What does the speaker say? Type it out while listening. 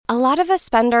A lot of us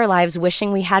spend our lives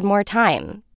wishing we had more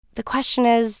time. The question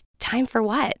is, time for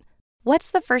what?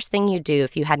 What's the first thing you'd do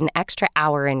if you had an extra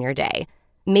hour in your day?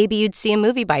 Maybe you'd see a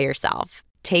movie by yourself,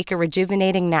 take a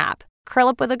rejuvenating nap, curl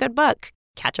up with a good book,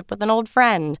 catch up with an old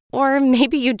friend, or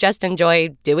maybe you just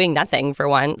enjoy doing nothing for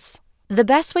once. The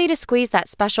best way to squeeze that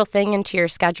special thing into your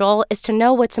schedule is to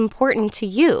know what's important to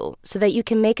you so that you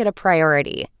can make it a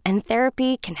priority, and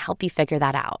therapy can help you figure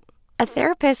that out. A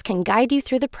therapist can guide you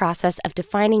through the process of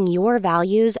defining your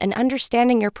values and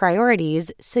understanding your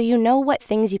priorities so you know what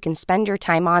things you can spend your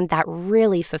time on that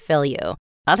really fulfill you.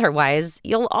 Otherwise,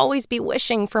 you'll always be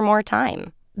wishing for more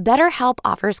time. BetterHelp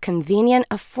offers convenient,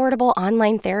 affordable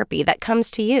online therapy that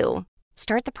comes to you.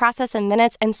 Start the process in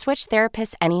minutes and switch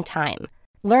therapists anytime.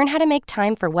 Learn how to make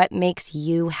time for what makes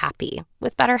you happy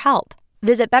with BetterHelp.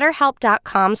 Visit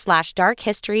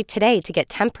BetterHelp.com/darkhistory today to get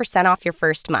 10% off your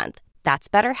first month. That's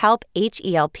BetterHelp,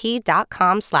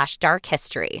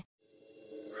 HELP.com/darkhistory.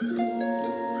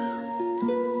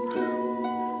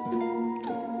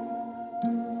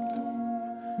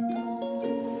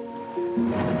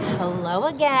 Hello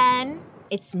again.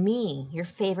 It's me, your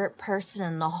favorite person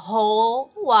in the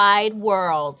whole wide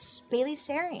world, Bailey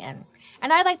Sarian.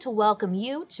 And I'd like to welcome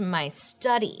you to my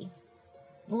study.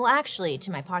 Well, actually,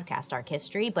 to my podcast, Dark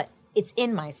History, but it's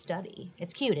in my study.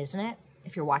 It's cute, isn't it?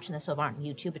 If you're watching this over on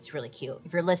YouTube, it's really cute.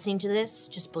 If you're listening to this,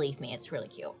 just believe me, it's really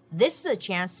cute. This is a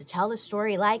chance to tell the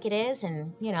story like it is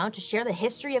and, to share the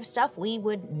history of stuff we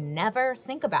would never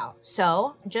think about.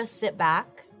 So just sit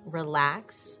back,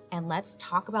 relax, and let's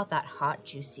talk about that hot,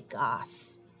 juicy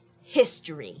goss.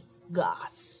 History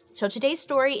goss. So today's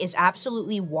story is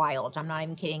absolutely wild. I'm not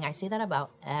even kidding. I say that about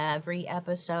every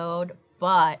episode,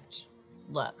 but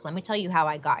look, let me tell you how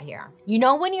I got here. You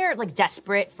know when you're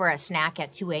desperate for a snack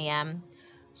at 2 a.m.?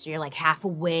 So you're half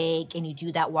awake and you do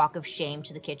that walk of shame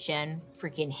to the kitchen,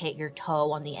 freaking hit your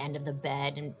toe on the end of the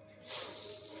bed and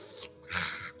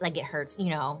it hurts,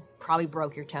 probably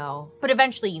broke your toe. But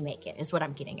eventually you make it, is what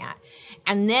I'm getting at.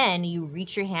 And then you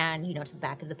reach your hand, to the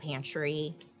back of the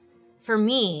pantry. For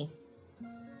me,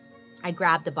 I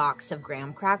grab the box of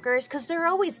graham crackers because they're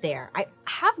always there. I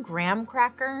have graham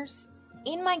crackers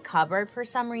in my cupboard for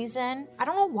some reason. I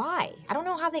don't know why. I don't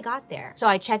know how they got there. So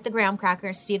I check the graham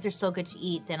crackers, see if they're still good to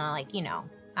eat. Then I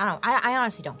I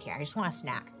honestly don't care. I just want a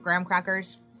snack. Graham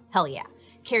crackers, hell yeah.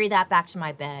 Carry that back to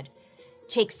my bed.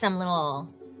 Take some little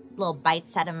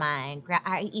bites out of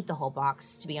I eat the whole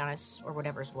box, to be honest, or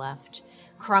whatever's left.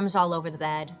 Crumbs all over the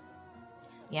bed.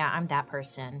 Yeah, I'm that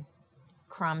person.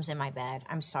 Crumbs in my bed.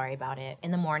 I'm sorry about it.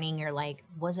 In the morning, you're like,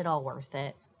 was it all worth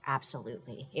it?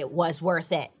 Absolutely. It was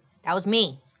worth it. That was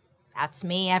me. That's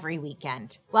me every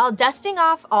weekend. Well, dusting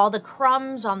off all the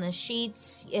crumbs on the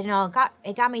sheets, it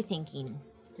got me thinking,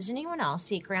 does anyone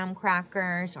else eat graham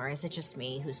crackers, or is it just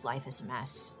me whose life is a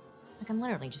mess? I'm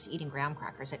literally just eating graham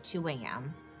crackers at 2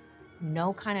 a.m.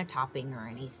 No kind of topping or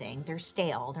anything. They're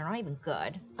stale. They're not even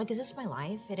good. Is this my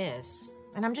life? It is.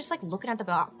 And I'm just looking at the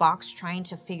box trying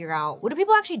to figure out, what do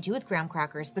people actually do with graham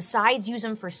crackers besides use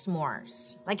them for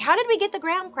s'mores? How did we get the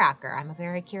graham cracker? I'm a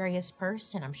very curious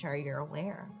person. I'm sure you're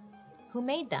aware. Who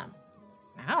made them?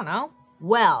 I don't know.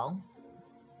 Well,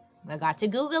 I got to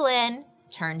Googling.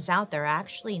 Turns out they're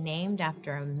actually named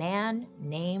after a man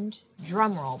named,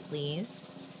 drumroll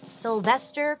please,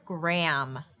 Sylvester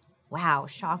Graham. Wow,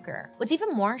 shocker. What's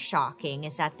even more shocking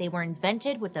is that they were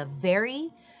invented with a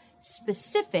very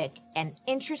specific and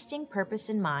interesting purpose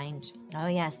in mind. Oh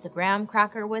yes, the graham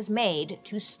cracker was made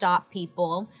to stop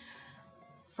people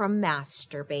from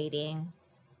masturbating.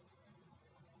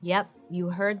 Yep,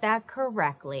 you heard that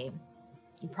correctly.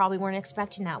 You probably weren't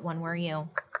expecting that one, were you?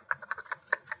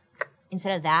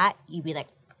 Instead of that, you'd be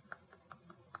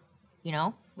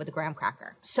with a graham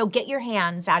cracker. So get your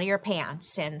hands out of your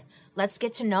pants and let's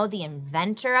get to know the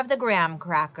inventor of the graham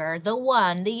cracker, the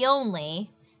one, the only,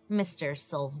 Mr.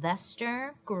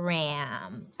 Sylvester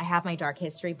Graham. I have my Dark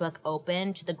History book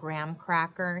open to the graham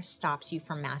cracker stops you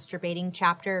from masturbating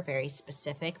chapter. Very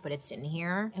specific, but it's in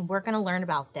here. And we're going to learn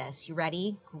about this. You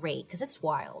ready? Great, because it's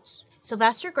wild.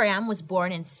 Sylvester Graham was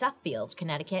born in Suffield,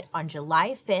 Connecticut on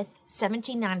July 5th,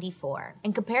 1794.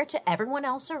 And compared to everyone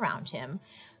else around him,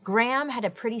 Graham had a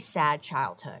pretty sad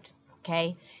childhood.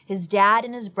 Okay? His dad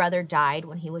and his brother died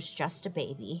when he was just a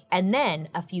baby. And then,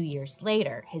 a few years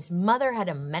later, his mother had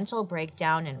a mental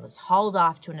breakdown and was hauled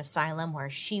off to an asylum where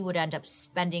she would end up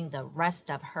spending the rest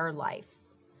of her life.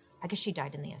 I guess she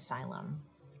died in the asylum.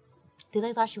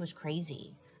 They thought she was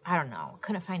crazy. I don't know.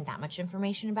 Couldn't find that much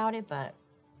information about it, but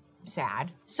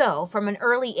sad. So, from an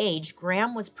early age,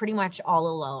 Graham was pretty much all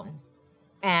alone.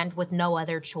 And with no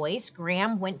other choice,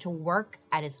 Graham went to work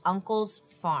at his uncle's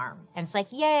farm. And it's like,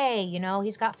 yay,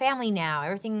 he's got family now.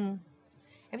 Everything's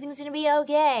gonna be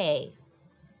okay.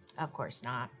 Of course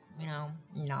not,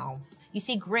 no. You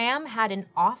see, Graham had an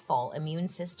awful immune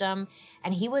system,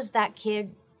 and he was that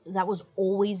kid that was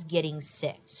always getting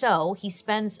sick. So he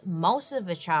spends most of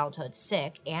his childhood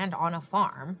sick and on a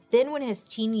farm. Then when his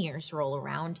teen years roll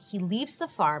around, he leaves the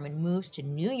farm and moves to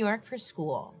New York for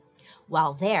school.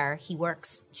 While there, he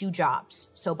works 2 jobs.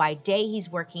 So by day,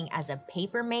 he's working as a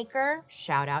paper maker,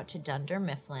 shout out to Dunder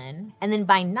Mifflin. And then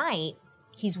by night,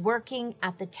 he's working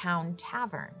at the town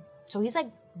tavern. So he's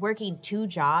like working 2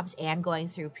 jobs and going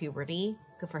through puberty.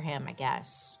 Good for him, I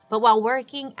guess. But while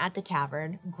working at the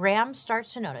tavern, Graham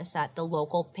starts to notice that the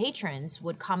local patrons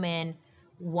would come in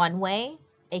one way,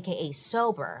 aka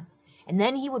sober, and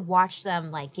then he would watch them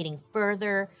like getting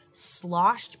further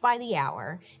sloshed by the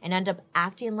hour and end up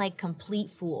acting like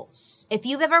complete fools. If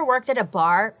you've ever worked at a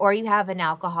bar or you have an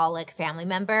alcoholic family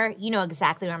member, you know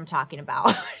exactly what I'm talking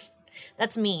about.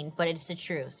 That's mean, but it's the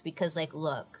truth. Because,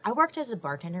 look, I worked as a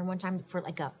bartender one time for,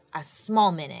 a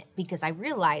small minute because I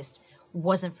realized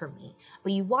wasn't for me.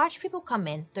 But you watch people come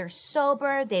in, they're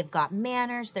sober, they've got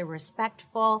manners, they're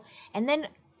respectful, and then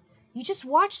you just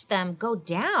watch them go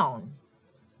down.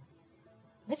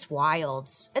 It's wild.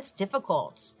 It's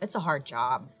difficult. It's a hard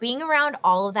job. Being around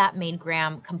all of that made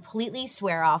Graham completely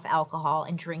swear off alcohol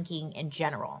and drinking in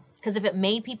general. Because if it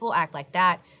made people act like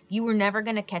that, you were never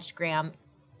going to catch Graham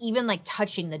even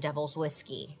touching the devil's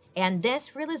whiskey. And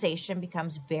this realization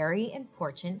becomes very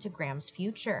important to Graham's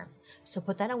future. So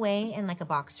put that away in a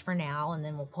box for now, and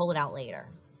then we'll pull it out later.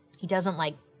 He doesn't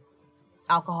like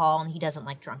alcohol, and he doesn't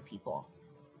like drunk people.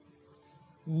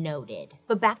 Noted.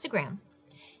 But back to Graham.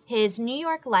 His New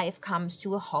York life comes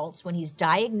to a halt when he's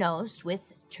diagnosed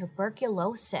with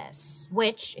tuberculosis,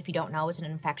 which, if you don't know, is an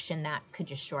infection that could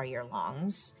destroy your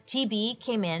lungs. TB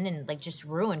came in and just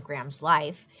ruined Graham's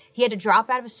life. He had to drop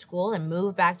out of school and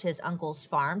move back to his uncle's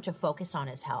farm to focus on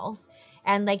his health.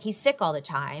 And he's sick all the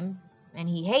time, and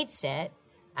he hates it.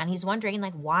 And he's wondering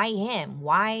why him?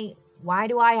 Why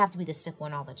do I have to be the sick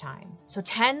one all the time? So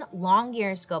 10 long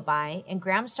years go by, and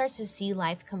Graham starts to see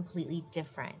life completely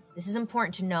different. This is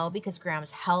important to know because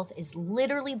Graham's health is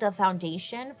literally the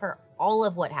foundation for all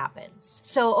of what happens.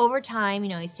 So over time,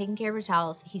 he's taking care of his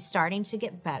health. He's starting to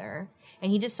get better,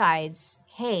 and he decides,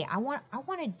 hey, I want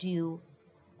to do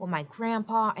what my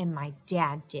grandpa and my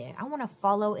dad did. I want to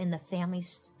follow in the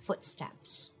family's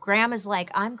footsteps. Graham is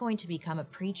I'm going to become a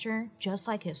preacher just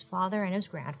like his father and his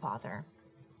grandfather.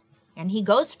 And he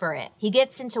goes for it. He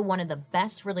gets into one of the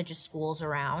best religious schools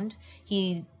around.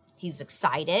 He's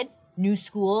excited. New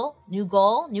school, new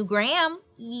goal, new Graham.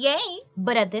 Yay!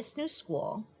 But at this new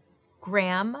school,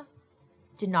 Graham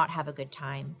did not have a good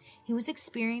time. He was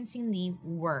experiencing the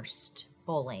worst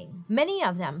bullying. Many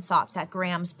of them thought that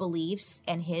Graham's beliefs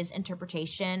and his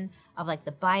interpretation of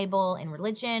the Bible and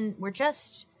religion were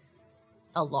just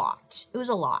a lot. It was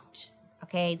a lot.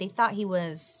 Okay? They thought he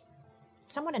was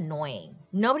somewhat annoying.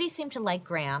 Nobody seemed to like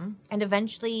Graham, and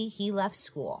eventually he left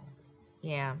school.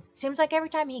 Yeah. Seems like every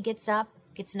time he gets up,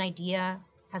 gets an idea,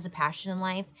 has a passion in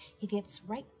life, he gets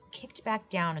kicked back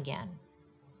down again.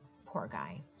 Poor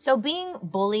guy. So being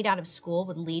bullied out of school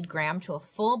would lead Graham to a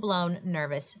full-blown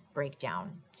nervous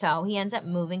breakdown. So he ends up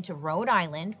moving to Rhode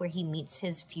Island, where he meets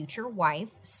his future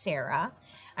wife, Sarah,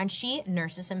 and she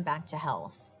nurses him back to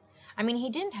health. I mean, he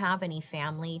didn't have any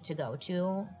family to go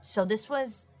to, so this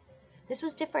was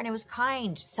different. It was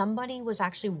kind. Somebody was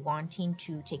actually wanting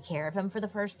to take care of him for the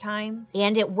first time.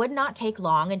 And it would not take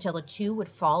long until the two would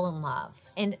fall in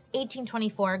love. In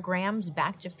 1824, Graham's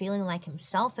back to feeling like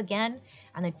himself again,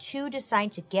 and the two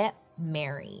decide to get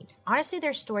married. Honestly,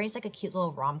 their story's like a cute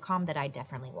little rom-com that I'd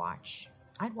definitely watch.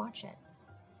 I'd watch it.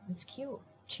 It's cute.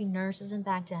 She nurses him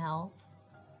back to health.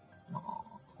 Aww.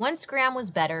 Once Graham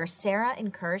was better, Sarah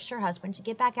encouraged her husband to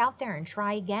get back out there and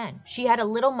try again. She had a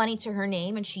little money to her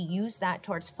name, and she used that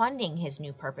towards funding his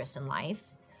new purpose in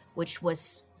life, which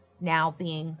was now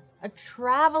being a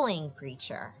traveling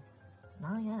preacher.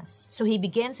 Ah, yes. So he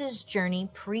begins his journey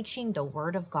preaching the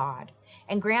word of God.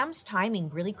 And Graham's timing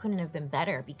really couldn't have been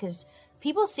better because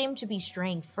people seemed to be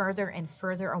straying further and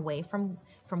further away from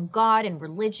God and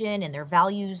religion, and their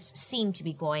values seemed to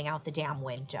be going out the damn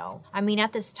window. I mean,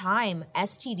 at this time,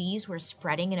 STDs were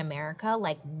spreading in America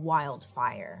like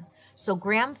wildfire. So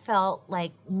Graham felt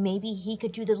like maybe he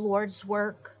could do the Lord's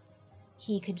work.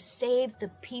 He could save the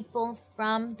people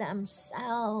from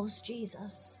themselves.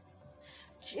 Jesus.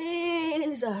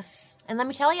 And let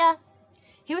me tell you,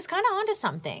 he was kind of onto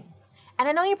something. And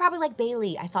I know you're probably like,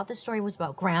 Bailey, I thought this story was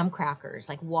about graham crackers.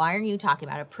 Like, why are you talking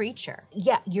about a preacher?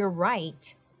 Yeah, you're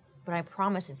right. but I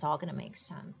promise it's all gonna make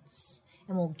sense.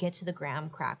 And we'll get to the graham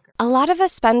cracker. A lot of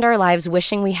us spend our lives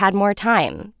wishing we had more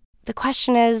time. The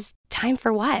question is, time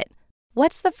for what?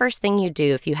 What's the first thing you'd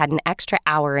do if you had an extra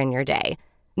hour in your day?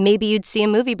 Maybe you'd see a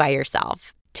movie by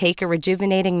yourself, take a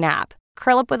rejuvenating nap,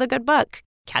 curl up with a good book,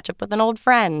 catch up with an old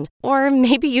friend, or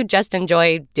maybe you just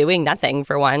enjoy doing nothing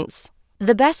for once.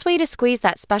 The best way to squeeze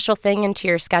that special thing into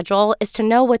your schedule is to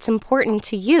know what's important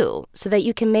to you so that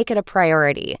you can make it a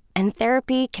priority, and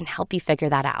therapy can help you figure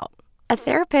that out. A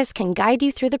therapist can guide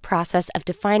you through the process of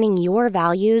defining your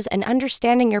values and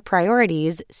understanding your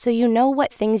priorities so you know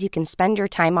what things you can spend your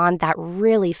time on that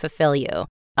really fulfill you.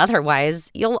 Otherwise,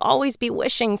 you'll always be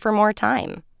wishing for more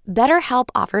time. BetterHelp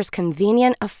offers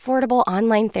convenient, affordable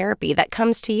online therapy that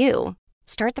comes to you.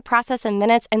 Start the process in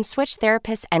minutes and switch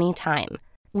therapists anytime.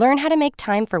 Learn how to make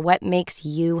time for what makes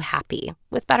you happy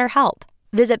with BetterHelp.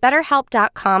 Visit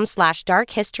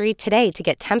BetterHelp.com/darkhistory today to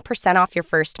get 10% off your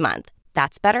first month.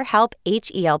 That's BetterHelp,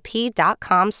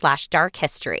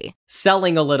 HELP.com/darkhistory.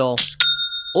 Selling a little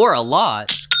or a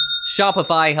lot,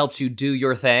 Shopify helps you do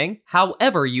your thing,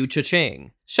 however you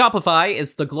cha-ching. Shopify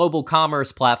is the global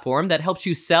commerce platform that helps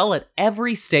you sell at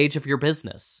every stage of your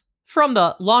business. From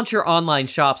the launch your online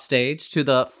shop stage to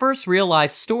the first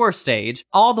real-life store stage,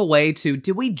 all the way to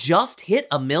did we just hit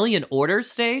 1 million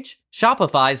orders stage?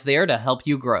 Shopify's there to help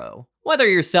you grow. Whether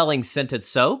you're selling scented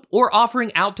soap or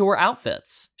offering outdoor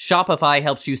outfits, Shopify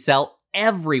helps you sell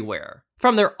everywhere.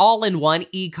 From their all-in-one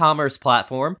e-commerce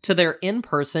platform to their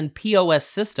in-person POS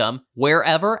system,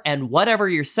 wherever and whatever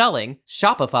you're selling,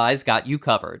 Shopify's got you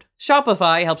covered.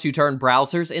 Shopify helps you turn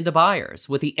browsers into buyers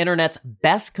with the internet's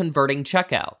best converting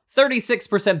checkout,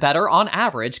 36% better on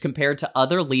average compared to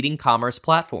other leading commerce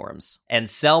platforms. And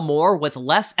sell more with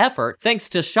less effort thanks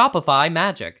to Shopify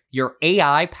Magic, your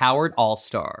AI-powered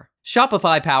all-star.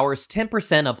 Shopify powers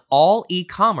 10% of all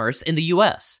e-commerce in the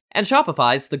US, and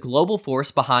Shopify's the global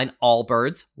force behind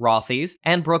Allbirds, Rothy's,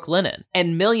 and Brooklinen,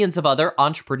 and millions of other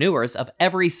entrepreneurs of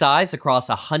every size across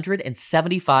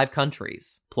 175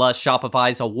 countries. Plus,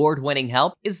 Shopify's award-winning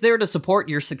help is there to support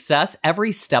your success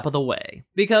every step of the way.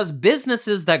 Because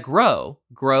businesses that grow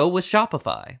with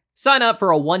Shopify. Sign up for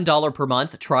a $1 per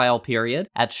month trial period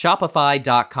at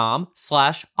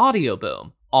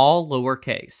shopify.com/audioboom, all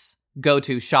lowercase. Go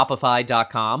to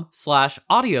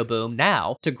shopify.com/audioboom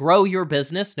now to grow your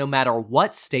business no matter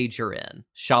what stage you're in.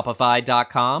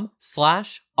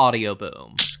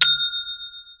 Shopify.com/audioboom.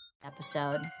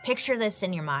 Episode. Picture this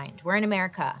in your mind. We're in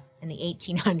America in the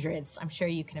 1800s. I'm sure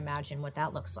you can imagine what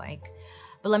that looks like.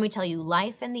 But let me tell you,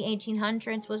 life in the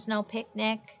 1800s was no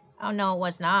picnic. Oh, no, it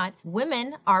was not.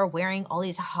 Women are wearing all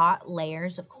these hot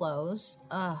layers of clothes.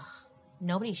 Ugh.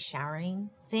 Nobody's showering.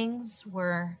 Things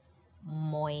were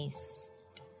moist.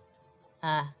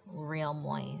 Real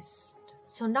moist.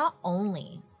 So not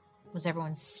only was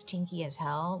everyone stinky as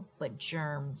hell, but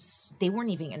germs. They weren't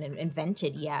even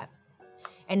invented yet.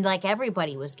 And like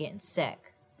everybody was getting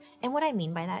sick. And what I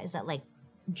mean by that is that like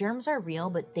germs are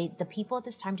real, but the people at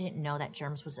this time didn't know that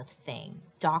germs was a thing.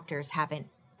 Doctors haven't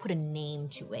put a name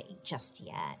to it just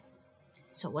yet.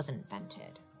 So it wasn't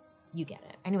invented. You get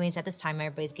it. Anyways, at this time,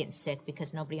 everybody's getting sick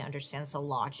because nobody understands the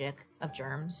logic of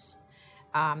germs.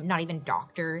 Not even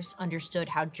doctors understood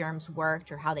how germs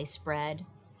worked or how they spread.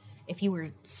 If you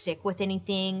were sick with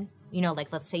anything, you know,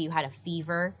 like let's say you had a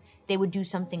fever, they would do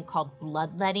something called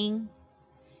bloodletting.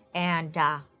 And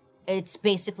it's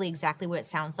basically exactly what it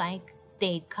sounds like.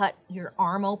 They cut your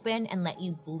arm open and let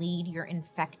you bleed your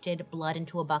infected blood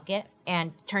into a bucket.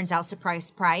 And turns out, surprise,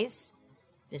 surprise,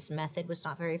 this method was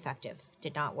not very effective.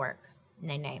 Did not work.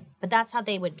 Nay. But that's how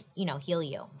they would, heal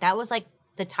you. That was like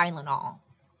the Tylenol.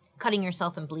 Cutting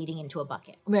yourself and bleeding into a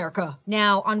bucket. America.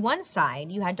 Now, on one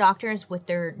side, you had doctors with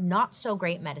their not so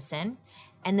great medicine.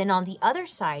 And then on the other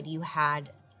side, you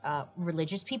had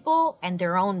religious people and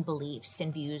their own beliefs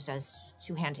and views as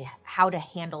to how to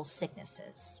handle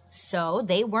sicknesses. So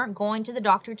they weren't going to the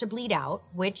doctor to bleed out,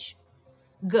 which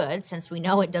good, since we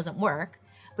know it doesn't work.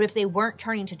 But if they weren't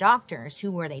turning to doctors,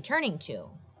 who were they turning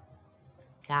to?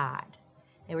 God.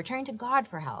 They were turning to God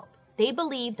for help. They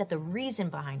believed that the reason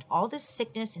behind all this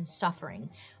sickness and suffering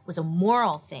was a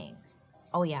moral thing.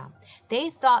 Oh yeah.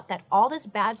 They thought that all this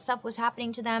bad stuff was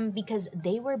happening to them because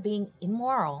they were being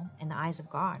immoral in the eyes of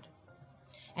God.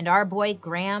 And our boy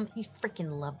Graham, he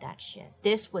freaking loved that shit.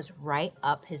 This was right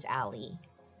up his alley.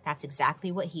 That's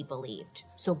exactly what he believed.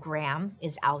 So Graham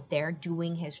is out there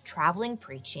doing his traveling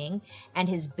preaching, and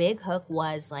his big hook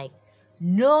was like,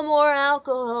 no more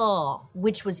alcohol,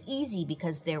 which was easy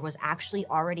because there was actually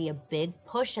already a big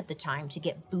push at the time to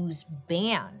get booze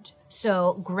banned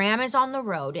So Graham is on the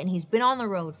road, and he's been on the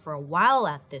road for a while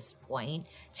at this point,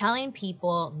 telling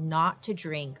people not to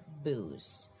drink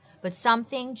booze. But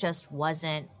something just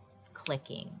wasn't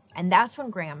clicking. And that's when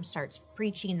Graham starts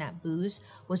preaching that booze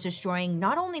was destroying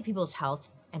not only people's health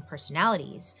and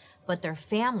personalities, but their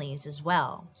families as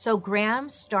well. So Graham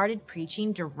started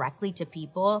preaching directly to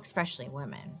people, especially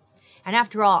women. And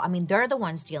after all, I mean, they're the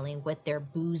ones dealing with their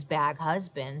booze bag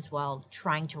husbands while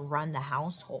trying to run the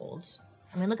household.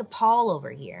 I mean, look at Paul over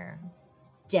here.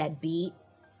 Deadbeat.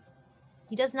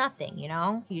 He does nothing, you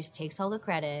know? He just takes all the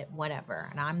credit, whatever.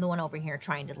 And I'm the one over here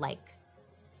trying to,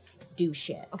 do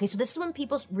shit. Okay, so this is when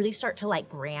people really start to like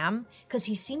Graham, because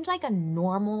he seemed like a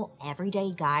normal,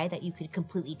 everyday guy that you could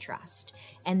completely trust.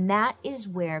 And that is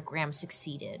where Graham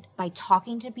succeeded, by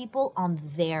talking to people on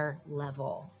their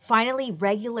level. Finally,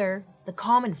 the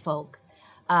common folk,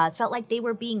 felt like they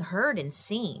were being heard and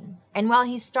seen. And while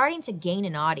he's starting to gain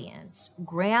an audience,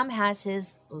 Graham has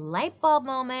his light bulb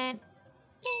moment.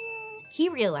 Ding. He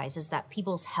realizes that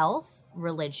people's health,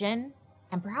 religion,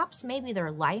 and perhaps maybe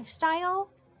their lifestyle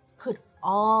could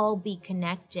all be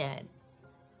connected.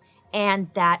 And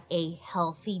that a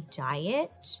healthy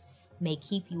diet may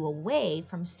keep you away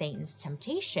from Satan's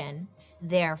temptation,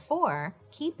 therefore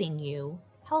keeping you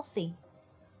healthy.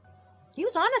 He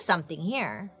was onto something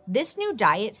here. This new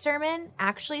diet sermon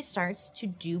actually starts to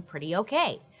do pretty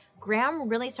okay. Graham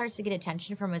really starts to get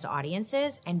attention from his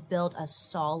audiences and build a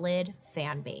solid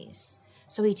fan base.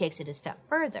 So he takes it a step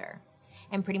further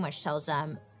and pretty much tells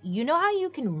them, you know how you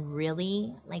can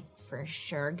really, for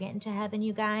sure get into heaven,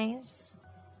 you guys?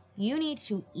 You need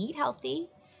to eat healthy,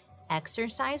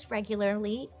 exercise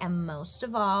regularly, and most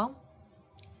of all,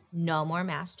 no more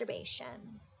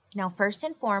masturbation. Now, first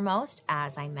and foremost,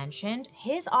 as I mentioned,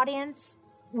 his audience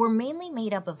were mainly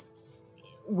made up of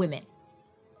women.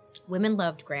 Women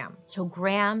loved Graham. So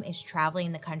Graham is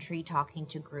traveling the country talking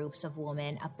to groups of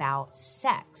women about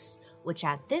sex, which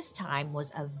at this time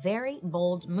was a very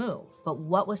bold move. But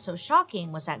what was so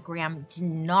shocking was that Graham did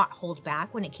not hold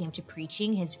back when it came to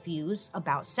preaching his views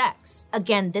about sex.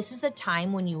 Again, this is a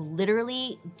time when you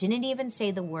literally didn't even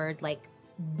say the word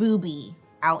booby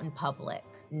out in public.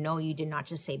 No, you did not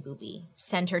just say booby.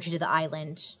 Send her to the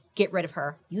island. Get rid of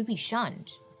her. You'd be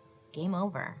shunned. Game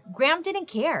over. Graham didn't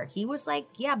care. He was like,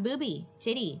 yeah, booby,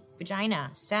 titty, vagina,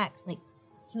 sex.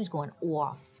 He was going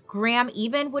off. Graham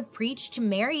even would preach to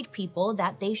married people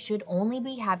that they should only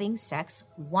be having sex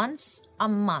once a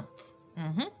month.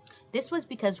 This was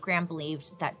because Graham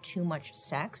believed that too much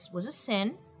sex was a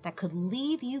sin that could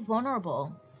leave you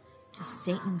vulnerable to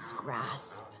Satan's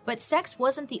grasp. But sex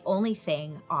wasn't the only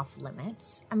thing off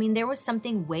limits. I mean, there was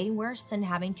something way worse than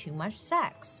having too much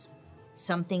sex.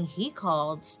 Something he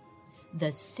called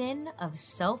the sin of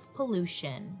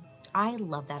self-pollution. I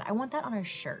love that. I want that on a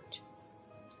shirt.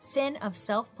 Sin of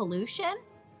self-pollution?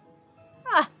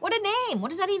 What a name. What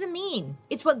does that even mean?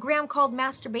 It's what Graham called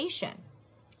masturbation.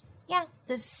 Yeah,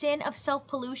 the sin of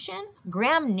self-pollution.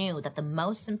 Graham knew that the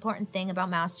most important thing about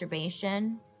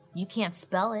masturbation, you can't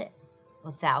spell it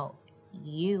without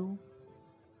you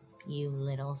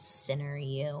little sinner,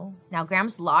 you. Now,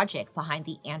 Graham's logic behind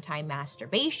the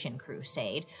anti-masturbation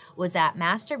crusade was that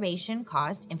masturbation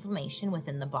caused inflammation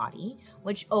within the body,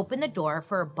 which opened the door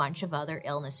for a bunch of other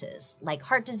illnesses like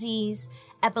heart disease,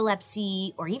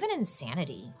 epilepsy, or even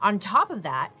insanity. On top of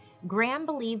that, Graham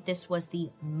believed this was the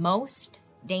most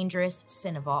dangerous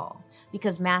sin of all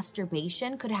because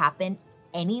masturbation could happen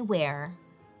anywhere,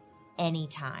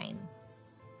 anytime.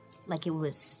 Like it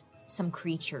was some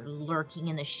creature lurking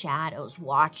in the shadows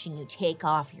watching you take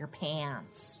off your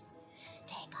pants.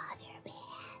 Take off your pants.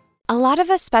 A lot of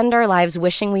us spend our lives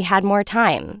wishing we had more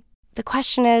time. The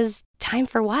question is, time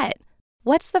for what?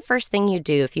 What's the first thing you'd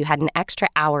do if you had an extra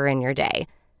hour in your day?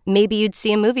 Maybe you'd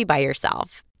see a movie by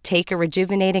yourself, take a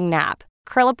rejuvenating nap,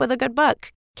 curl up with a good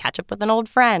book, catch up with an old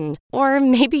friend, or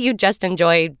maybe you'd just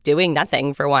enjoy doing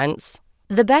nothing for once.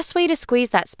 The best way to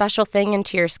squeeze that special thing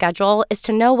into your schedule is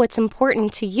to know what's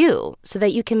important to you so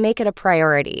that you can make it a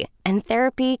priority, and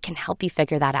therapy can help you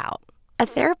figure that out. A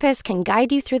therapist can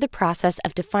guide you through the process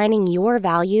of defining your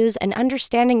values and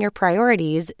understanding your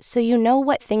priorities so you know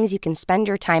what things you can spend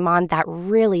your time on that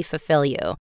really fulfill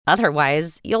you.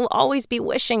 Otherwise, you'll always be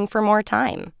wishing for more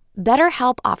time.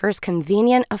 BetterHelp offers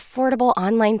convenient, affordable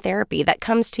online therapy that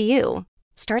comes to you.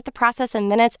 Start the process in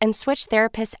minutes and switch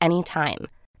therapists anytime.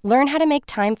 Learn how to make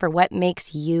time for what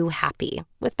makes you happy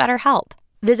with BetterHelp.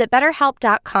 Visit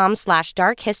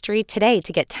BetterHelp.com/darkhistory today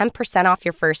to get 10% off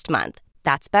your first month.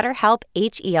 That's BetterHelp,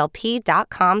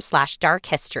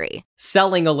 HELP.com/darkhistory.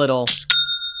 Selling a little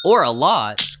or a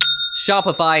lot.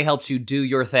 Shopify helps you do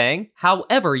your thing,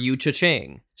 however you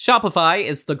cha-ching. Shopify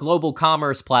is the global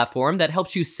commerce platform that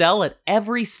helps you sell at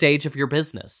every stage of your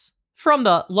business. From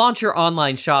the launch your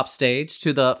online shop stage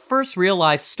to the first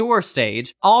real-life store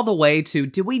stage, all the way to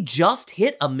did we just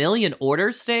hit 1 million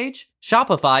orders stage?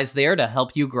 Shopify's there to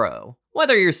help you grow.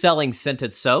 Whether you're selling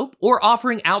scented soap or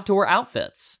offering outdoor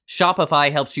outfits,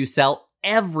 Shopify helps you sell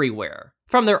everywhere.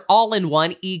 From their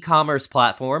all-in-one e-commerce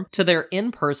platform to their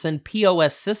in-person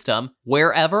POS system,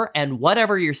 wherever and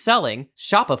whatever you're selling,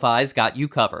 Shopify's got you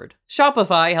covered.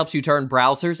 Shopify helps you turn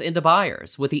browsers into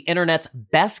buyers with the internet's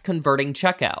best converting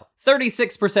checkout,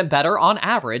 36% better on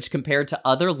average compared to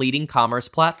other leading commerce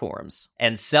platforms.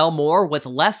 And sell more with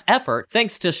less effort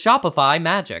thanks to Shopify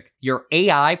Magic, your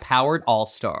AI-powered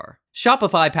all-star.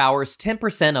 Shopify powers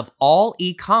 10% of all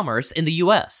e-commerce in the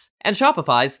US, and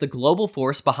Shopify's the global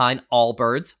force behind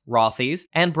Allbirds, Rothy's,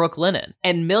 and Brooklinen,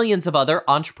 and millions of other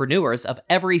entrepreneurs of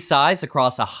every size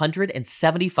across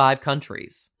 175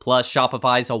 countries. Plus,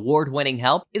 Shopify's award-winning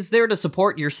help is there to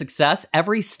support your success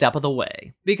every step of the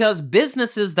way. Because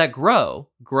businesses that grow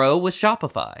with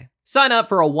Shopify. Sign up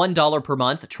for a $1 per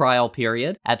month trial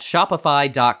period at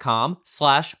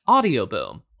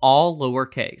shopify.com/audioboom, all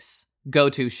lowercase.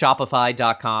 Go to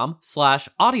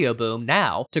shopify.com/audioboom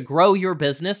now to grow your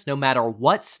business no matter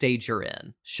what stage you're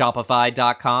in.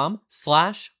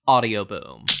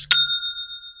 Shopify.com/audioboom.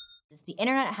 The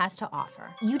internet has to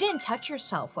offer. You didn't touch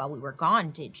yourself while we were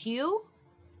gone, did you?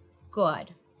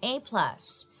 Good. A+.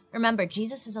 Remember,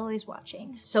 Jesus is always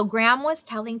watching. So Graham was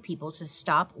telling people to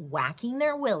stop whacking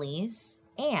their willies,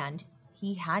 and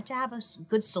he had to have a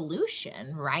good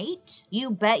solution, right? You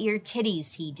bet your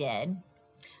titties he did.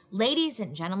 Ladies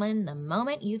and gentlemen, the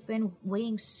moment you've been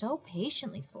waiting so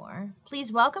patiently for, please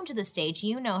welcome to the stage,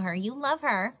 you know her, you love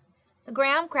her, the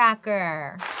Graham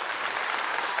Cracker.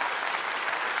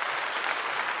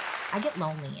 I get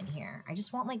lonely in here. I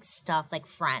just want like stuff, like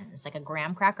friends, like a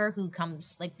Graham Cracker who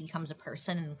comes, like becomes a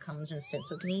person and comes and sits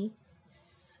with me.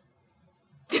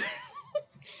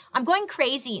 I'm going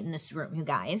crazy in this room, you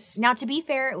guys. Now, to be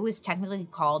fair, it was technically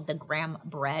called the Graham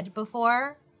Bread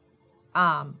before.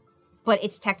 But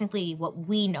it's technically what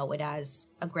we know it as,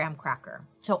 a Graham Cracker.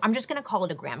 So I'm just gonna call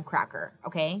it a Graham Cracker,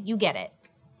 okay? You get it.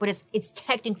 But it's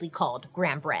technically called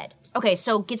Graham Bread. Okay,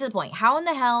 so get to the point. How in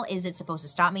the hell is it supposed to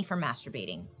stop me from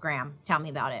masturbating? Graham, tell me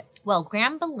about it. Well,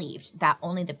 Graham believed that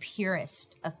only the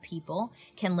purest of people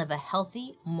can live a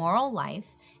healthy, moral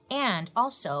life and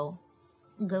also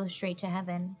go straight to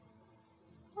heaven.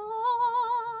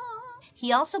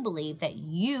 He also believed that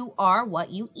you are what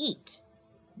you eat,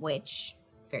 which...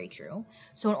 very true.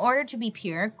 So in order to be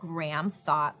pure, Graham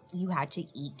thought you had to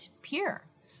eat pure.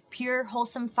 Pure,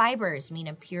 wholesome fibers mean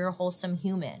a pure, wholesome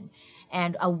human.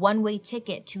 And a one-way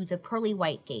ticket to the pearly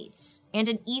white gates. And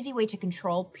an easy way to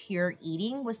control pure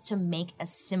eating was to make a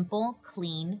simple,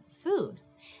 clean food.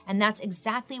 And that's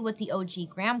exactly what the OG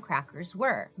Graham Crackers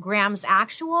were. Graham's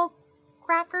actual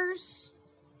crackers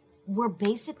were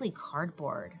basically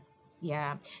cardboard.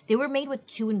 Yeah, they were made with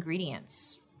 2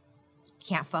 ingredients.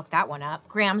 Can't fuck that one up.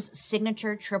 Graham's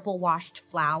signature triple washed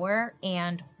flour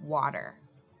and water.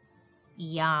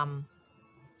 Yum.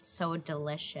 So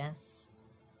delicious.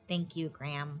 Thank you,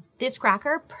 Graham. This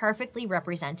cracker perfectly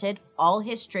represented all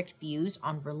his strict views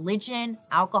on religion,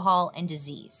 alcohol, and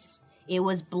disease. It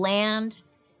was bland.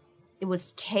 It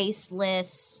was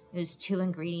tasteless. It was 2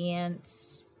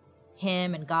 ingredients.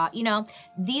 Him and God, you know,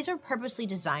 these are purposely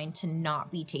designed to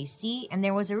not be tasty, and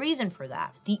there was a reason for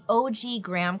that. The OG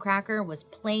Graham Cracker was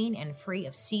plain and free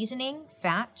of seasoning,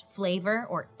 fat, flavor,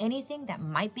 or anything that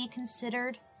might be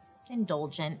considered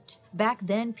indulgent. Back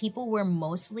then, people were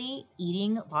mostly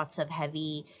eating lots of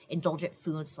heavy, indulgent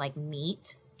foods like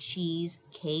meat, cheese,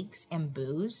 cakes, and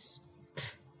booze.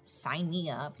 Sign me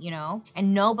up, you know?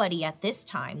 And nobody at this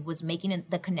time was making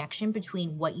the connection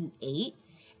between what you ate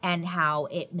and how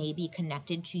it may be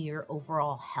connected to your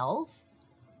overall health,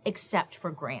 except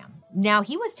for Graham. Now,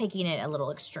 he was taking it a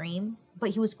little extreme, but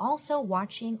he was also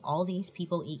watching all these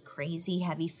people eat crazy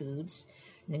heavy foods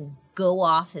and then go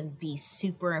off and be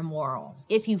super immoral.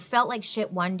 If you felt like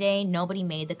shit one day, nobody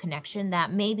made the connection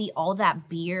that maybe all that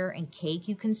beer and cake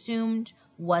you consumed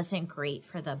wasn't great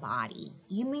for the body.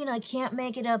 You mean I can't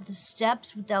make it up the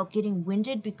steps without getting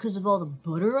winded because of all the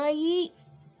butter I eat?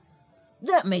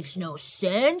 That makes no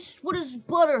sense. What does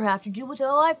butter have to do with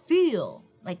how I feel?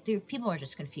 Like, people are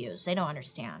just confused. They don't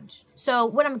understand. So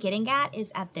what I'm getting at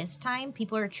is at this time,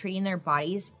 people are treating their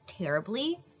bodies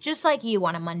terribly, just like you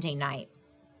on a Monday night.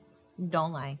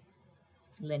 Don't lie.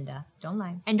 Linda, don't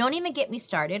lie. And don't even get me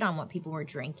started on what people were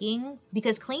drinking,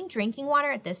 because clean drinking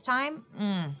water at this time,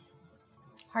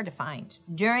 hard to find.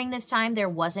 During this time, there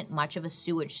wasn't much of a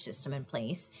sewage system in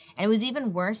place, and it was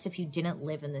even worse if you didn't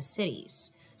live in the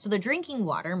cities. So the drinking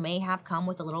water may have come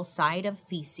with a little side of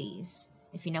feces,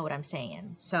 if you know what I'm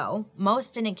saying. So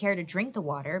most didn't care to drink the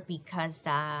water because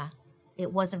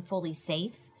it wasn't fully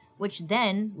safe, which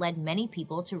then led many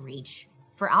people to reach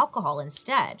for alcohol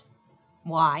instead.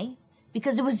 Why?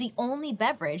 Because it was the only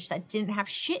beverage that didn't have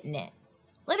shit in it.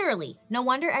 Literally. No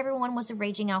wonder everyone was a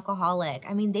raging alcoholic.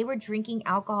 I mean, they were drinking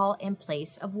alcohol in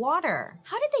place of water.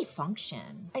 How did they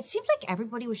function? It seems like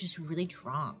everybody was just really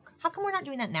drunk. How come we're not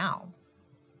doing that now?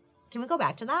 Can we go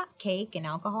back to that? Cake and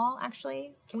alcohol,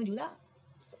 actually? Can we do that?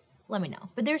 Let me know.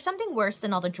 But there's something worse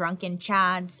than all the drunken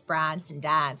Chads, Brads, and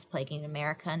Dads plaguing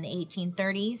America in the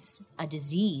 1830s. A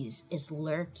disease is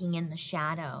lurking in the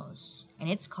shadows, and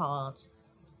it's called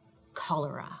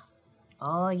cholera.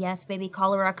 Oh, yes, baby,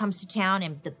 cholera comes to town,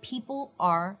 and the people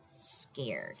are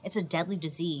scared. It's a deadly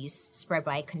disease spread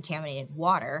by contaminated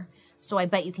water, so I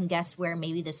bet you can guess where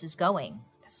maybe this is going.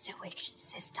 The sewage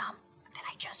system that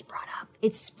I just brought up.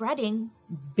 It's spreading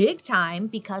big time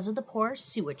because of the poor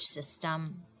sewage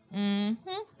system.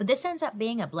 But this ends up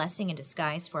being a blessing in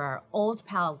disguise for our old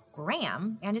pal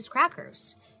Graham and his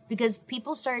crackers, because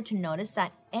people started to notice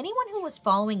that anyone who was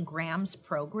following Graham's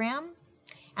program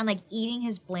and like eating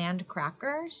his bland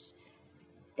crackers,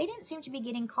 they didn't seem to be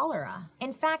getting cholera.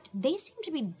 In fact, they seemed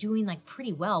to be doing like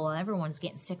pretty well while everyone's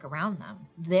getting sick around them.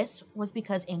 This was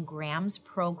because in Graham's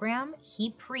program,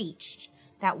 he preached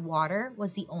that water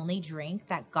was the only drink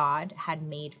that God had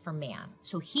made for man.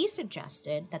 So he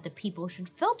suggested that the people should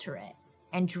filter it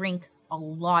and drink a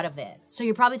lot of it. So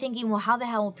you're probably thinking, well, how the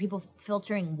hell were people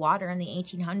filtering water in the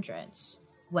 1800s?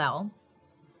 Well,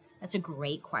 that's a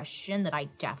great question that I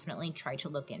definitely tried to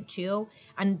look into.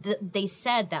 And they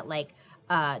said that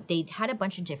they had a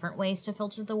bunch of different ways to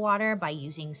filter the water by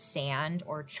using sand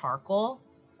or charcoal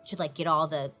to like get all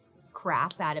the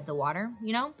crap out of the water,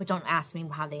 you know? But don't ask me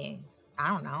how I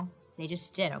don't know. They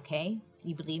just did, okay?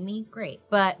 You believe me? Great.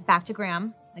 But back to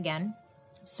Graham again.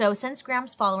 So since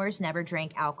Graham's followers never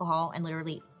drank alcohol and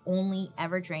literally only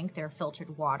ever drank their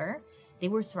filtered water, they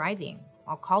were thriving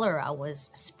while cholera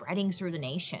was spreading through the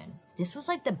nation. This was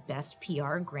like the best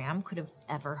PR Graham could have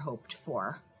ever hoped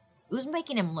for. It was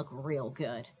making him look real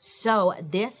good. So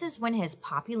this is when his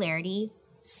popularity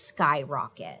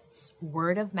skyrockets.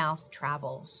 Word of mouth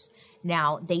travels.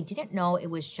 Now, they didn't know it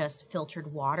was just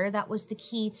filtered water that was the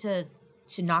key to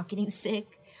not getting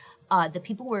sick. The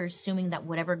people were assuming that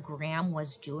whatever Graham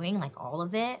was doing, like all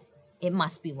of it, it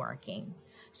must be working.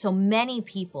 So many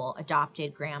people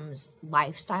adopted Graham's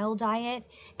lifestyle diet,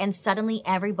 and suddenly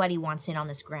everybody wants in on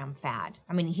this Graham fad.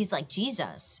 I mean, he's like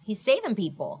Jesus. He's saving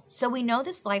people. So we know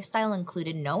this lifestyle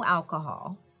included no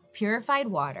alcohol, purified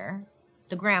water,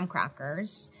 the graham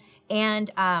crackers, and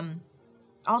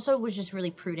also was just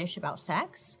really prudish about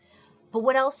sex. But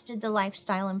what else did the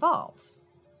lifestyle involve?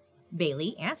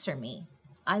 Bailey, answer me.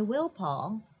 I will,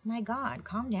 Paul. My God,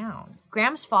 calm down.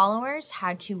 Graham's followers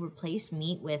had to replace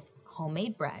meat with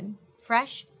homemade bread,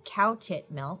 fresh cow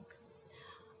tit milk,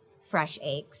 fresh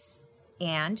eggs,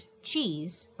 and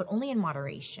cheese, but only in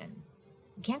moderation.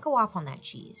 You can't go off on that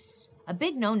cheese. A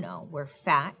big no-no were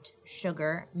fat,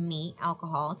 sugar, meat,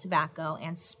 alcohol, tobacco,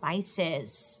 and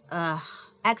spices.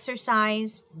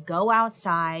 Exercise, go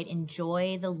outside,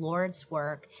 enjoy the Lord's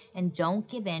work, and don't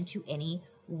give in to any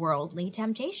worldly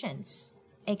temptations,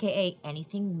 aka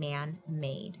anything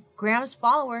man-made. Graham's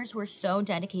followers were so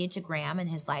dedicated to Graham and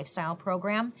his lifestyle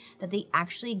program that they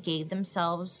actually gave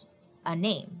themselves a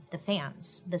name. The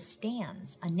fans, the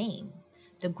stans, a name.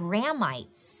 The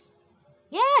Grahamites.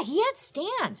 Yeah, he had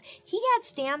stands. He had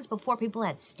stands before people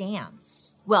had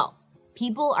stands. Well,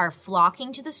 people are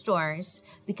flocking to the stores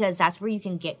because that's where you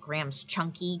can get Graham's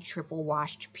chunky,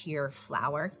 triple-washed pure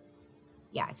flour.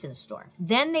 Yeah, it's in the store.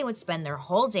 Then they would spend their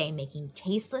whole day making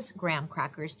tasteless graham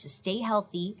crackers to stay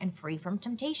healthy and free from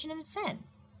temptation and sin.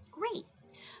 Great.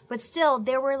 But still,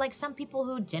 there were like some people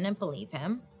who didn't believe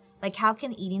him. Like, how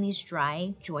can eating these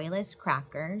dry, joyless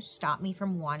crackers stop me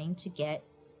from wanting to get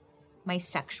my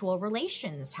sexual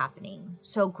relations happening?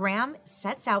 So Graham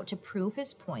sets out to prove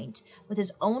his point with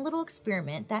his own little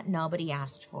experiment that nobody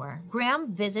asked for. Graham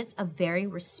visits a very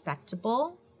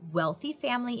respectable, wealthy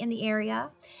family in the area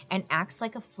and acts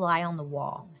like a fly on the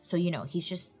wall. So, you know, he's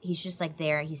just like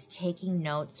there. He's taking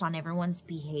notes on everyone's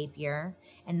behavior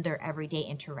and their everyday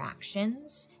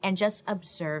interactions and just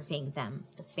observing them,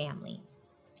 the family.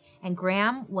 And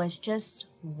Graham was just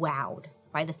wowed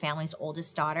by the family's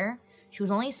oldest daughter. She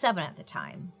was only 7 at the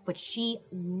time, but she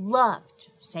loved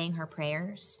saying her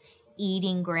prayers,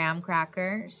 eating graham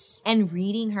crackers and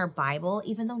reading her Bible,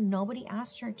 even though nobody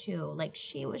asked her to. Like,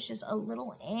 she was just a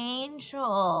little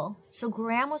angel. So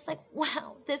Graham was like,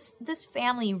 wow, this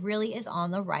family really is on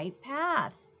the right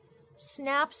path.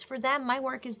 Snaps for them. My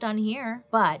work is done here.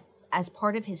 But as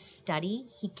part of his study,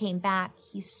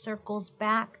 he circles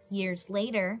back years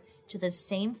later to the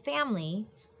same family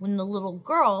when the little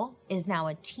girl is now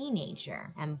a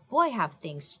teenager. And boy, have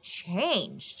things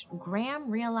changed. Graham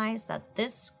realized that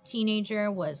this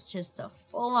teenager was just a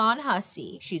full-on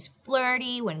hussy. She's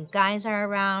flirty when guys are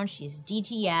around, she's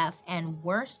DTF, and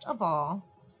worst of all,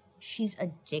 she's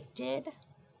addicted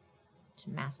to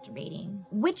masturbating.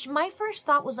 Which my first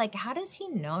thought was like, how does he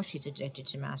know she's addicted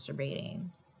to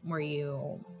masturbating? Were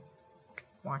you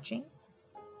watching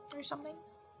or something?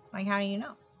 Like, how do you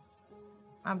know?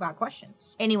 I've got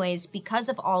questions. Anyways, because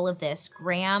of all of this,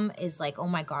 Graham is like, oh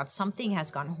my God, something has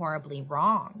gone horribly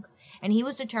wrong. And he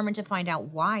was determined to find out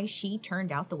why she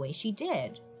turned out the way she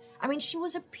did. I mean, she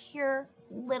was a pure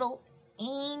little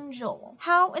angel.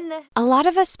 How in the... A lot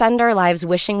of us spend our lives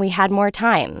wishing we had more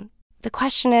time. The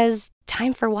question is,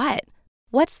 time for what?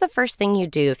 What's the first thing you'd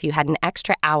do if you had an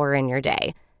extra hour in your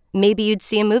day? Maybe you'd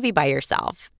see a movie by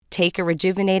yourself, take a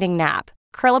rejuvenating nap,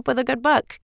 curl up with a good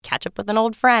book, catch up with an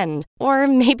old friend, or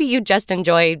maybe you just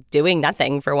enjoy doing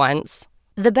nothing for once.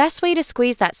 The best way to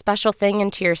squeeze that special thing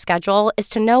into your schedule is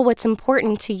to know what's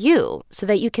important to you so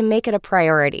that you can make it a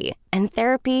priority, and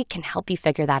therapy can help you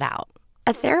figure that out.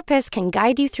 A therapist can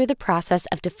guide you through the process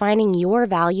of defining your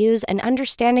values and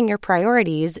understanding your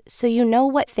priorities so you know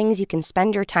what things you can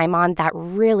spend your time on that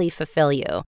really fulfill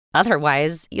you.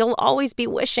 Otherwise, you'll always be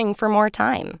wishing for more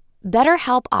time.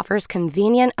 BetterHelp offers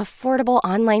convenient, affordable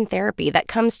online therapy that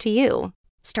comes to you.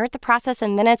 Start the process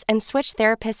in minutes and switch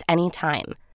therapists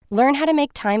anytime. Learn how to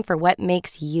make time for what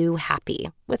makes you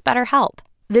happy with BetterHelp.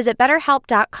 Visit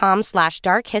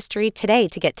BetterHelp.com/darkhistory today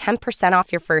to get 10%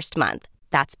 off your first month.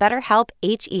 That's BetterHelp,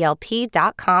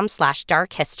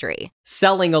 HELP.com/darkhistory.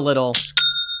 Selling a little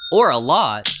or a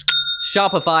lot,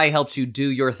 Shopify helps you do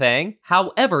your thing,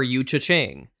 however you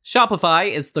cha-ching. Shopify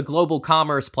is the global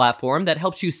commerce platform that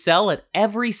helps you sell at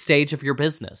every stage of your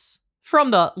business. From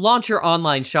the launch your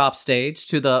online shop stage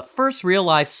to the first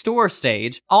real-life store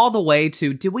stage, all the way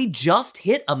to did we just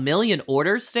hit 1 million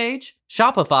orders stage?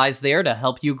 Shopify's there to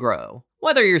help you grow.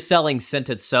 Whether you're selling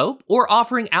scented soap or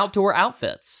offering outdoor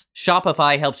outfits,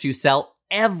 Shopify helps you sell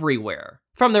everywhere.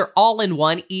 From their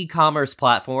all-in-one e-commerce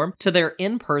platform to their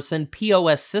in-person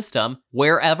POS system,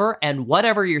 wherever and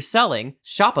whatever you're selling,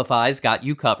 Shopify's got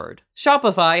you covered.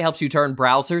 Shopify helps you turn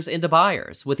browsers into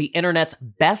buyers with the internet's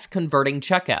best converting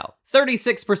checkout,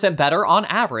 36% better on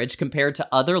average compared to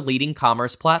other leading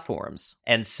commerce platforms.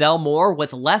 And sell more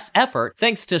with less effort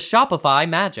thanks to Shopify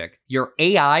Magic, your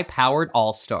AI-powered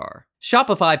all-star.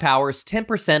 Shopify powers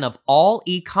 10% of all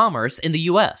e-commerce in the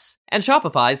US, and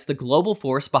Shopify's the global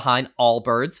force behind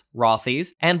Allbirds,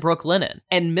 Rothy's, and Brooklinen,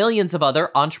 and millions of other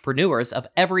entrepreneurs of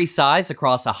every size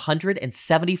across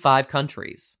 175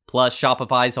 countries. Plus,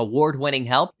 Shopify's award-winning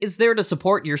help is there to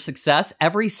support your success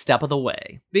every step of the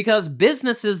way. Because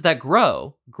businesses that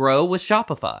grow, grow with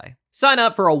Shopify. Sign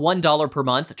up for a $1 per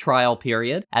month trial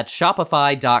period at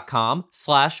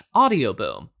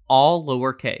shopify.com/audioboom, all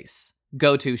lowercase.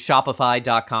 Go to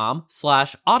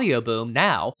shopify.com/audioboom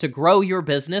now to grow your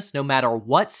business no matter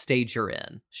what stage you're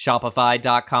in.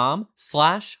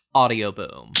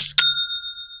 Shopify.com/audioboom.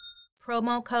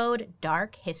 Promo code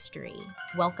Dark History.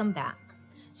 Welcome back.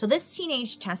 So this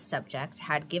teenage test subject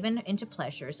had given into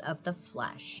pleasures of the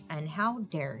flesh, and how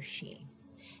dare she?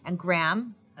 And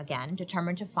Graham, again,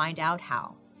 determined to find out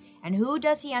how. And who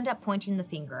does he end up pointing the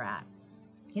finger at?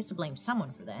 He has to blame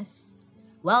someone for this.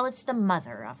 Well, it's the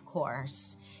mother, of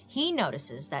course. He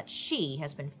notices that she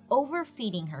has been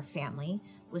overfeeding her family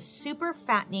with super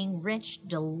fattening, rich,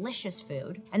 delicious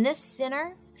food. And this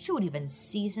sinner, she would even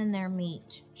season their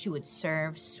meat. She would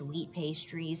serve sweet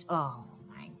pastries. Oh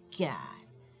my God.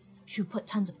 She would put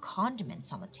tons of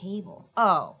condiments on the table.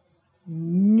 Oh,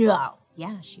 no.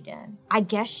 Yeah, she did. I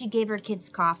guess she gave her kids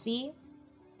coffee.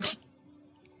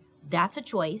 That's a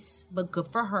choice, but good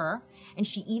for her. And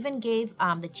she even gave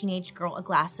the teenage girl a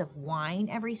glass of wine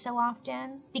every so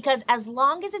often. Because as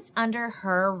long as it's under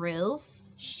her roof,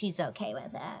 she's okay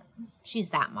with it.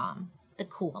 She's that mom, the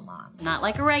cool mom. Not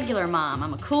like a regular mom,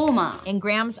 I'm a cool mom. In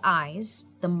Graham's eyes,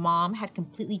 the mom had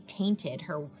completely tainted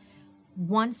her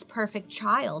once perfect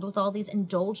child with all these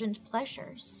indulgent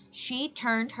pleasures. She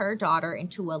turned her daughter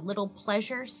into a little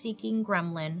pleasure-seeking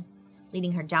gremlin,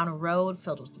 leading her down a road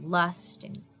filled with lust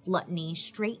and gluttony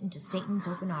straight into Satan's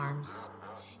open arms.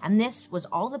 And this was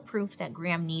all the proof that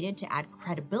Graham needed to add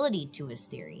credibility to his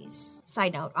theories.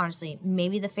 Side note, honestly,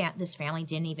 maybe this family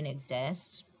didn't even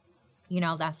exist. You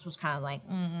know, that was kind of like,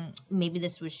 maybe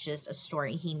this was just a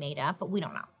story he made up, but we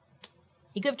don't know.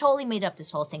 He could have totally made up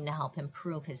this whole thing to help him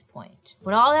prove his point.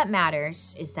 But all that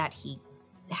matters is that he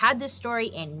had this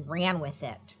story and ran with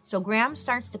it. So Graham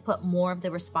starts to put more of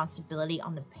the responsibility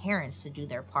on the parents to do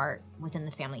their part within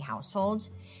the family household.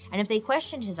 And if they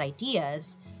questioned his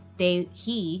ideas,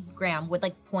 Graham would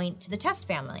like point to the Test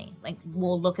family. Like,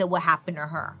 well, look at what happened to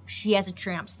her. She has a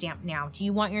tramp stamp now. Do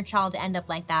you want your child to end up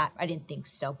like that? I didn't think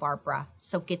so, Barbara.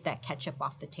 So get that ketchup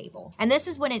off the table. And this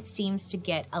is when it seems to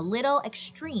get a little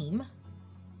extreme,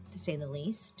 to say the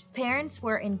least. Parents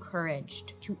were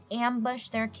encouraged to ambush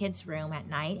their kids' room at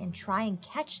night and try and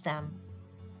catch them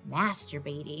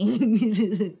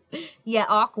masturbating. Yeah,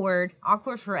 awkward.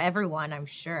 Awkward for everyone, I'm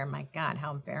sure. My God,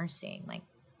 how embarrassing. Like,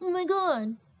 oh my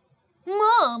God.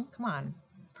 Mom! Come on,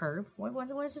 perv. What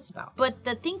is this about? But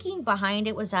the thinking behind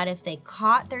it was that if they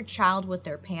caught their child with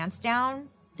their pants down,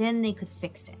 then they could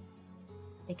fix it.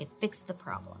 They could fix the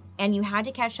problem. And you had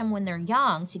to catch them when they're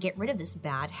young to get rid of this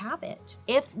bad habit.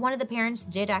 If one of the parents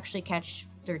did actually catch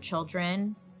their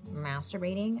children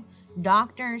masturbating,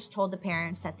 doctors told the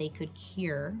parents that they could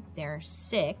cure their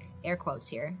sick, air quotes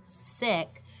here,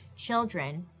 sick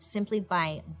children simply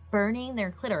by burning their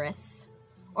clitoris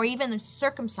or even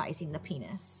circumcising the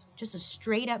penis. Just a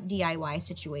straight up DIY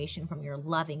situation from your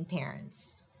loving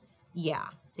parents. Yeah,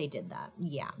 they did that.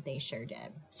 Yeah, they sure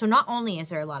did. So not only is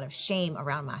there a lot of shame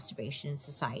around masturbation in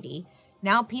society,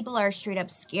 now people are straight up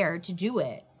scared to do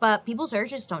it. But people's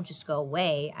urges don't just go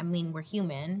away. I mean, we're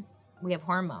human. We have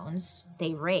hormones.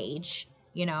 They rage,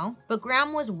 you know? But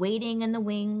Graham was waiting in the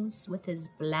wings with his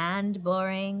bland,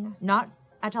 boring, not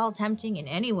at all tempting in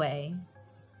any way,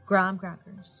 graham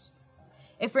crackers.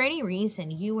 If for any reason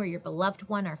you or your beloved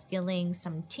one are feeling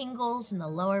some tingles in the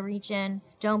lower region,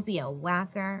 don't be a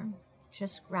whacker.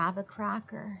 Just grab a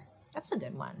cracker. That's a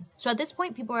good one. So at this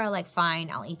point, people are like, fine,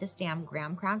 I'll eat this damn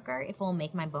graham cracker if it'll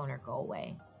make my boner go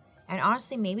away. And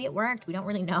honestly, maybe it worked. We don't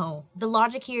really know. The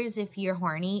logic here is if you're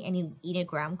horny and you eat a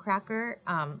graham cracker,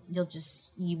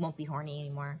 you won't be horny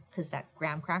anymore because that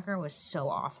graham cracker was so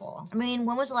awful. I mean,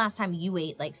 when was the last time you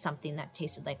ate like something that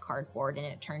tasted like cardboard and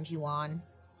it turned you on?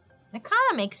 It kind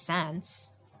of makes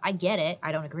sense. I get it.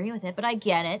 I don't agree with it, but I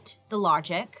get it. The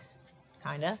logic,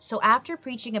 kind of. So after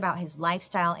preaching about his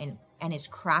lifestyle and his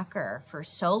cracker for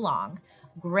so long,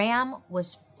 Graham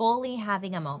was fully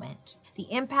having a moment. The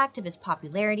impact of his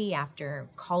popularity after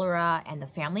cholera and the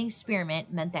family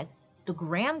experiment meant that the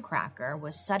graham cracker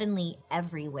was suddenly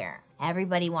everywhere.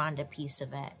 Everybody wanted a piece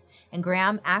of it. And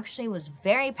Graham actually was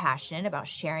very passionate about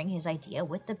sharing his idea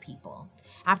with the people.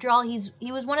 After all,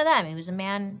 he was one of them. He was a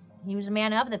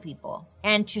man of the people.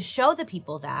 And to show the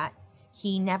people that,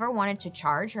 he never wanted to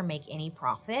charge or make any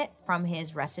profit from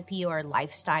his recipe or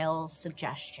lifestyle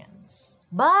suggestions.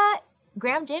 But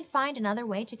Graham did find another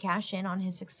way to cash in on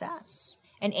his success.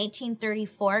 In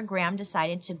 1834, Graham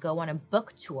decided to go on a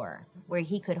book tour where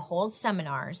he could hold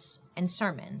seminars and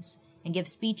sermons and give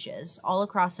speeches all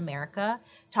across America,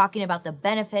 talking about the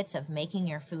benefits of making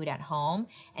your food at home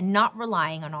and not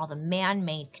relying on all the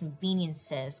man-made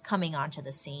conveniences coming onto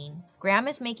the scene. Graham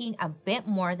is making a bit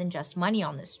more than just money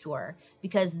on this tour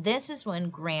because this is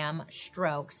when Graham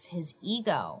strokes his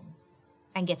ego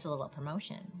and gets a little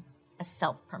promotion, a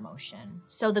self-promotion.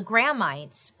 So the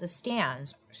Grahamites, the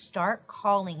stands, start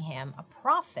calling him a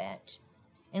prophet,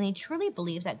 and they truly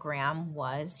believe that Graham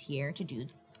was here to do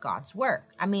God's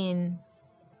work. I mean,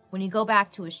 when you go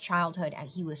back to his childhood,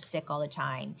 he was sick all the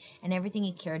time and everything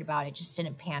he cared about, it just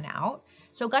didn't pan out.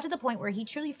 So it got to the point where he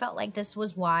truly felt like this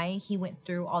was why he went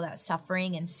through all that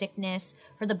suffering and sickness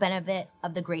for the benefit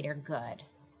of the greater good.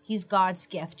 He's God's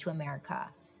gift to America.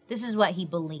 This is what he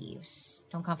believes.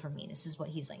 Don't come for me. This is what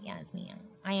he's like, yeah, it's me.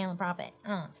 I am a prophet.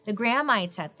 The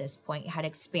Grahamites at this point had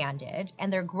expanded,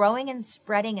 and they're growing and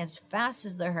spreading as fast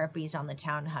as the herpes on the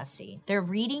town hussy. They're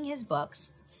reading his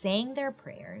books, saying their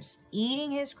prayers,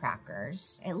 eating his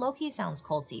crackers. It low-key sounds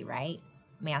culty, right?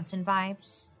 Manson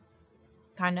vibes.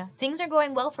 Kinda. Things are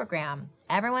going well for Graham.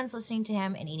 Everyone's listening to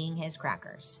him and eating his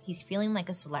crackers. He's feeling like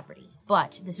a celebrity.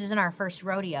 But this isn't our first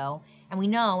rodeo, and we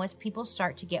know as people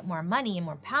start to get more money and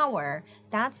more power,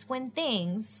 that's when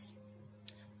things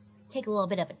take a little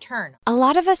bit of a turn. A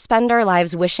lot of us spend our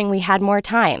lives wishing we had more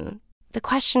time. The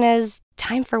question is,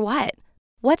 time for what?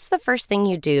 What's the first thing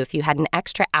you'd do if you had an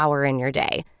extra hour in your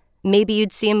day? Maybe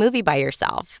you'd see a movie by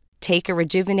yourself, take a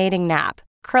rejuvenating nap,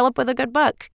 curl up with a good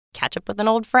book, catch up with an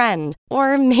old friend,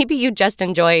 or maybe you just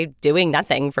enjoy doing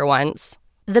nothing for once.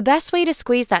 The best way to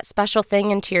squeeze that special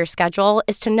thing into your schedule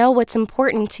is to know what's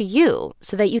important to you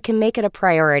so that you can make it a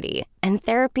priority, and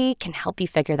therapy can help you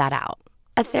figure that out.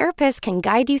 A therapist can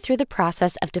guide you through the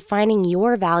process of defining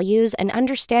your values and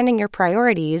understanding your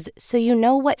priorities so you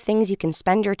know what things you can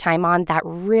spend your time on that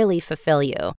really fulfill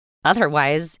you.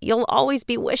 Otherwise, you'll always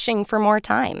be wishing for more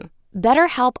time.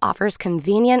 BetterHelp offers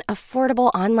convenient,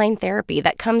 affordable online therapy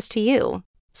that comes to you.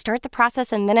 Start the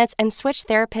process in minutes and switch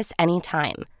therapists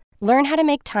anytime. Learn how to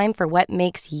make time for what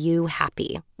makes you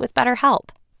happy with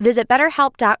BetterHelp. Visit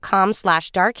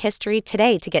BetterHelp.com/darkhistory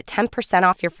today to get 10%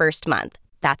 off your first month.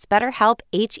 That's BetterHelp,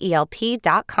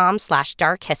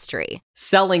 HELP.com/darkhistory.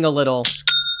 Selling a little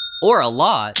or a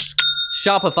lot,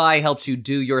 Shopify helps you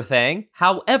do your thing,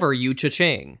 however you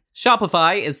cha-ching.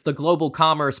 Shopify is the global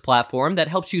commerce platform that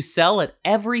helps you sell at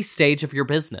every stage of your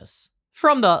business.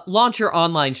 From the launch your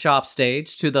online shop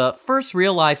stage to the first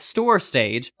real-life store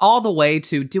stage, all the way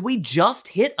to did we just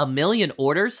hit 1 million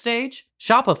orders stage?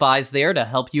 Shopify's there to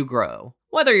help you grow.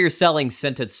 Whether you're selling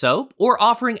scented soap or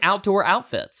offering outdoor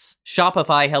outfits,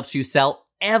 Shopify helps you sell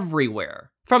everywhere.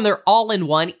 From their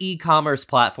all-in-one e-commerce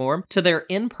platform to their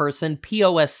in-person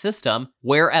POS system,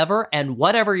 wherever and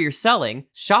whatever you're selling,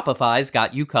 Shopify's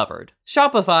got you covered.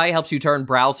 Shopify helps you turn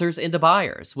browsers into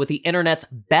buyers with the internet's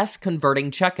best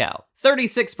converting checkout,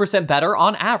 36% better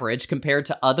on average compared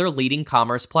to other leading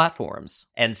commerce platforms.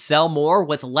 And sell more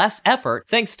with less effort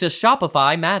thanks to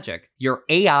Shopify Magic, your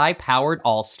AI-powered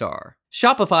all-star.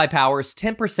 Shopify powers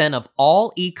 10% of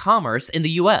all e-commerce in the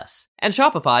US, and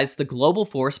Shopify's the global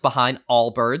force behind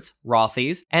Allbirds,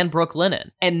 Rothy's, and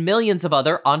Brooklinen, and millions of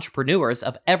other entrepreneurs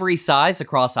of every size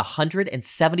across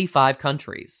 175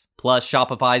 countries. Plus,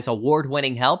 Shopify's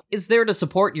award-winning help is there to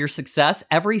support your success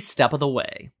every step of the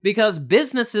way. Because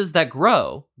businesses that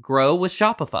grow, grow with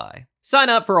Shopify. Sign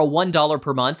up for a $1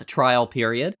 per month trial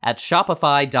period at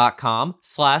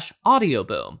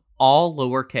shopify.com/audioboom, all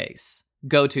lowercase.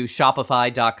 Go to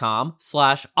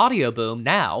shopify.com/audioboom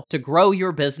now to grow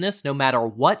your business no matter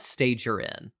what stage you're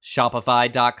in.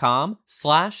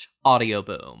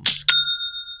 Shopify.com/audioboom.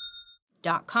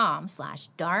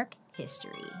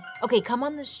 .com/darkhistory. Okay, come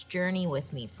on this journey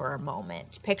with me for a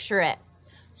moment. Picture it.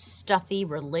 Stuffy,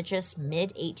 religious,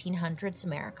 mid-1800s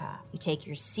America. You take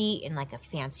your seat in like a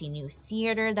fancy new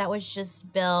theater that was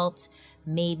just built.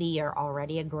 Maybe you're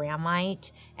already a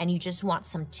Grammite and you just want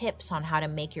some tips on how to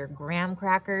make your graham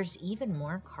crackers even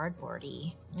more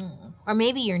cardboardy. Or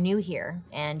maybe you're new here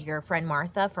and your friend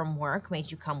Martha from work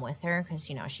made you come with her because,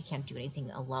 you know, she can't do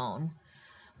anything alone.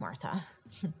 Martha.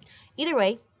 Either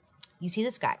way, you see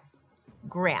this guy,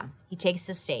 Graham. He takes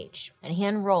the stage and he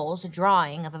unrolls a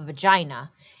drawing of a vagina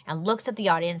and looks at the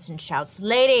audience and shouts,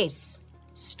 "Ladies,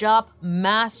 stop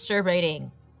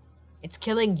masturbating. It's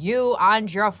killing you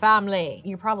and your family."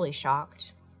 You're probably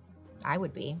shocked. I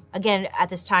would be. Again, at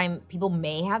this time, people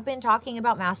may have been talking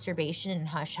about masturbation in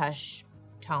hush-hush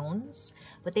tones,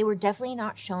 but they were definitely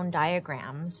not shown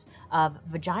diagrams of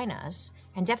vaginas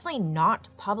and definitely not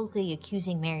publicly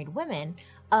accusing married women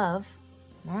of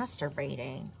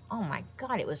masturbating. Oh my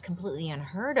God, it was completely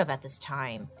unheard of at this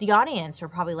time. The audience were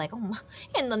probably like, "Oh,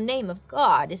 in the name of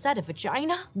God, is that a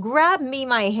vagina? Grab me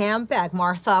my handbag,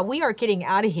 Martha. We are getting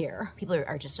out of here." People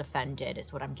are just offended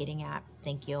is what I'm getting at.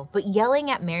 Thank you. But yelling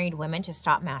at married women to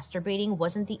stop masturbating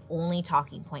wasn't the only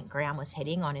talking point Graham was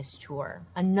hitting on his tour.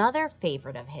 Another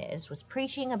favorite of his was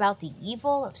preaching about the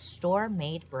evil of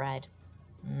store-made bread.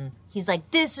 He's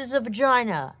like, "This is a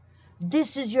vagina.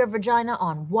 This is your vagina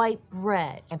on white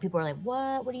bread." And people are like,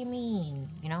 "What? What do you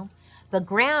mean?" You know? But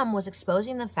Graham was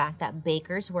exposing the fact that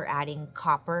bakers were adding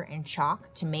copper and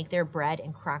chalk to make their bread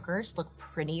and crackers look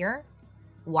prettier,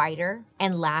 whiter,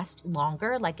 and last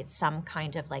longer, like it's some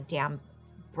kind of like damn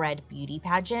bread beauty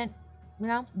pageant. You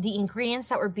know? The ingredients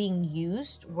that were being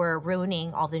used were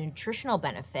ruining all the nutritional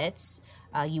benefits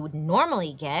you would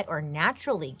normally get or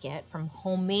naturally get from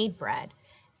homemade bread.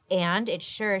 And it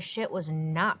sure as shit was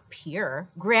not pure.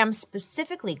 Graham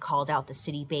specifically called out the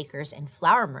city bakers and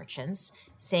flour merchants,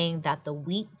 saying that the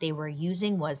wheat they were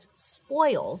using was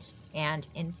spoiled and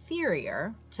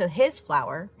inferior to his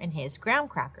flour and his graham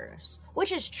crackers.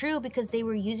 Which is true because they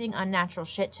were using unnatural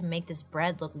shit to make this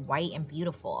bread look white and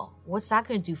beautiful. What's that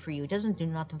gonna do for you? It doesn't do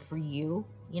nothing for you,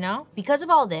 you know? Because of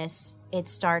all this, it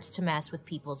starts to mess with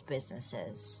people's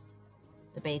businesses.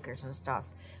 The bakers and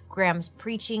stuff. Graham's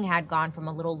preaching had gone from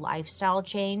a little lifestyle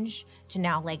change to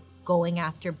now like going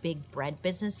after big bread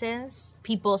businesses.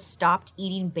 People stopped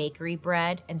eating bakery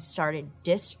bread and started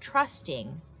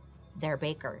distrusting their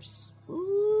bakers.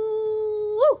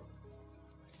 Ooh,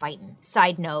 fighting.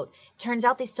 Side note, turns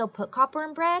out they still put copper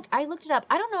in bread. I looked it up.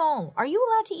 I don't know. Are you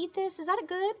allowed to eat this? Is that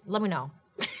good? Let me know.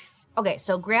 Okay,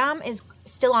 so Graham is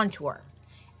still on tour.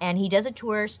 And he does a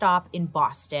tour stop in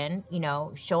Boston, you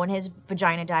know, showing his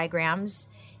vagina diagrams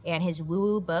and his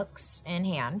woo-woo books in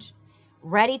hand,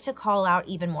 ready to call out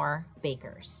even more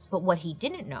bakers. But what he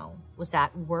didn't know was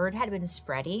that word had been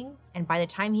spreading, and by the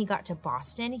time he got to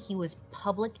Boston, he was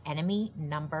public enemy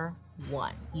number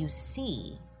 1. You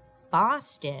see,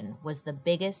 Boston was the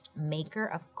biggest maker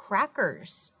of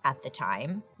crackers at the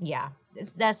time. Yeah,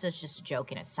 that's just a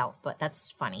joke in itself, but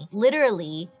that's funny.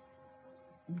 Literally,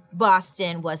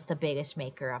 Boston was the biggest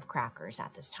maker of crackers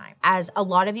at this time. As a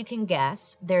lot of you can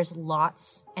guess, there's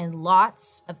lots and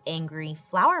lots of angry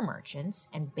flour merchants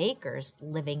and bakers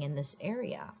living in this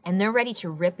area. And they're ready to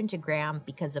rip into Graham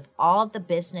because of all the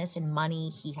business and money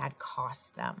he had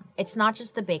cost them. It's not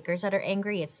just the bakers that are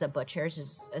angry, it's the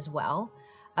butchers as well.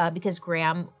 Because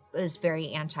Graham is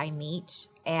very anti-meat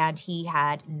and he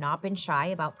had not been shy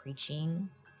about preaching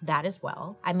that as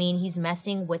well. I mean, he's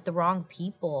messing with the wrong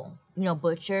people. You know,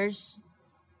 butchers,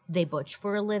 they butch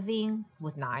for a living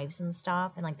with knives and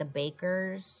stuff. And like the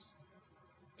bakers,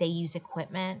 they use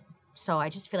equipment. So I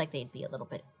just feel like they'd be a little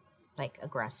bit like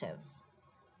aggressive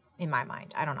in my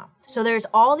mind. I don't know. So there's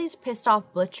all these pissed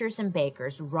off butchers and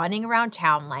bakers running around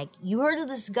town like, you heard of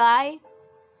this guy,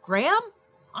 Graham?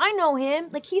 I know him.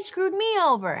 Like, he screwed me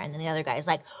over. And then the other guy's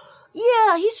like,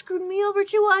 yeah, he screwed me over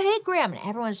too. I hate Graham. And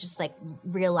everyone's just like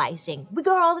realizing we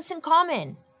got all this in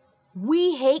common.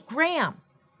 We hate Graham.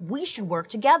 We should work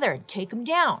together and take him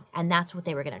down. And that's what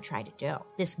they were going to try to do.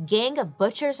 This gang of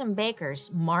butchers and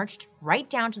bakers marched right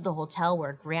down to the hotel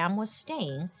where Graham was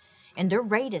staying, and they're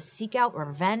ready to seek out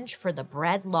revenge for the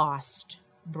bread lost.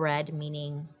 Bread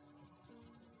meaning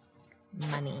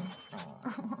money.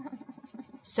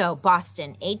 So,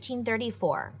 Boston,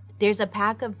 1834. There's a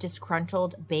pack of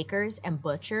disgruntled bakers and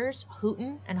butchers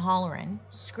hootin' and hollerin',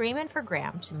 screaming for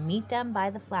Graham to meet them by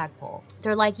the flagpole.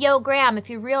 They're like, yo, Graham, if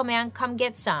you're real, man, come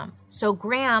get some. So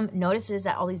Graham notices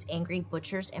that all these angry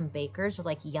butchers and bakers are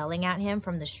like yelling at him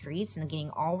from the streets and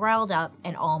getting all riled up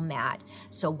and all mad.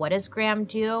 So what does Graham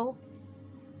do?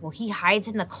 Well, he hides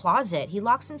in the closet. He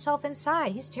locks himself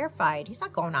inside. He's terrified. He's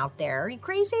not going out there. Are you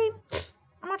crazy?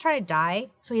 I'm not trying to die.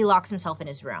 So he locks himself in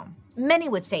his room. Many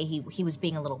would say he was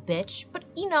being a little bitch, but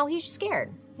you know, he's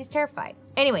scared. He's terrified.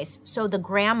 Anyways, so the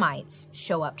Grahamites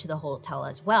show up to the hotel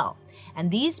as well.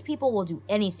 And these people will do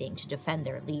anything to defend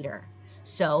their leader.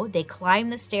 So they climb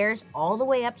the stairs all the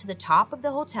way up to the top of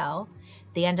the hotel.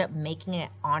 They end up making it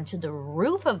onto the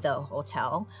roof of the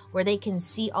hotel where they can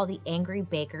see all the angry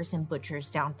bakers and butchers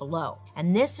down below.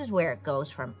 And this is where it goes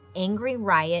from angry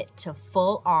riot to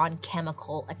full-on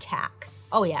chemical attack.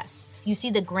 Oh yes, you see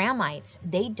the Grahamites,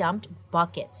 they dumped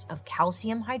buckets of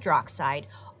calcium hydroxide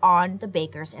on the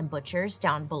bakers and butchers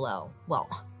down below. Well,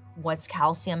 what's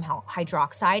calcium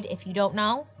hydroxide if you don't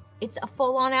know? It's a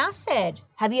full-on acid.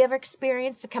 Have you ever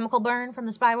experienced a chemical burn from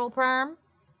the spiral perm?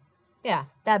 Yeah,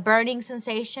 that burning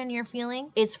sensation you're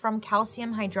feeling is from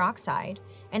calcium hydroxide,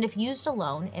 and if used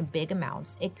alone in big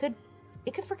amounts, it could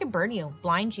freaking burn you,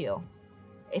 blind you.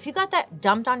 If you got that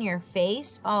dumped on your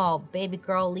face, oh, baby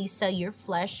girl Lisa, your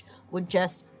flesh would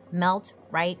just melt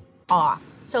right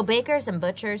off. So bakers and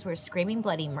butchers were screaming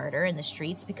bloody murder in the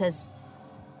streets because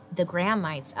the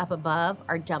Grahamites up above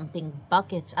are dumping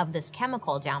buckets of this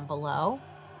chemical down below.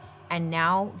 And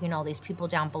now, you know, these people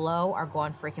down below are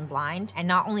going freaking blind. And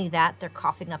not only that, they're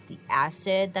coughing up the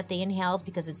acid that they inhaled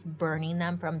because it's burning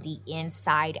them from the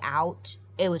inside out.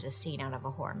 It was a scene out of a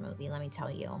horror movie, let me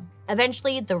tell you.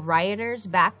 Eventually, the rioters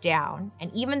backed down.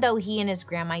 And even though he and his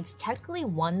Grahamites technically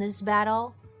won this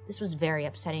battle, this was very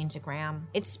upsetting to Graham.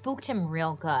 It spooked him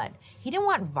real good. He didn't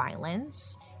want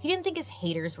violence. He didn't think his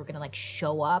haters were gonna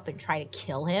show up and try to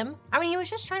kill him. I mean, he was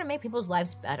just trying to make people's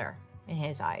lives better in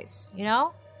his eyes, you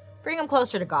know? Bring him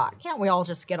closer to God. Can't we all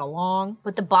just get along?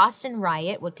 But the Boston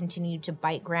riot would continue to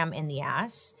bite Graham in the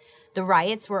ass. The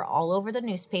riots were all over the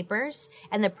newspapers,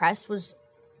 and the press was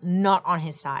not on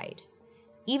his side.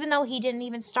 Even though he didn't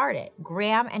even start it,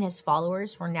 Graham and his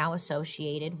followers were now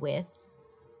associated with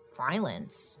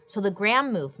violence. So the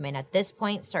Graham movement at this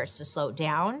point starts to slow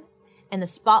down, and the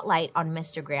spotlight on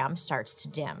Mr. Graham starts to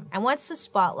dim. And once the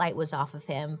spotlight was off of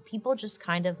him, people just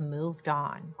kind of moved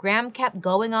on. Graham kept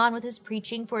going on with his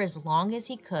preaching for as long as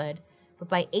he could, but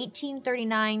by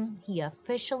 1839, he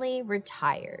officially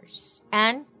retires.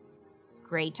 And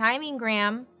great timing,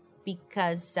 Graham,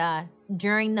 because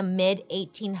during the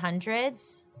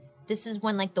mid-1800s, this is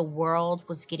when like the world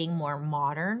was getting more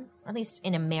modern, at least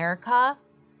in America.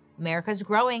 America's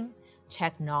growing.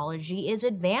 Technology is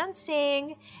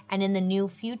advancing, and in the new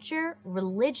future,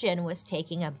 religion was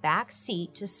taking a back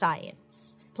seat to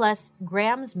science. Plus,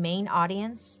 Graham's main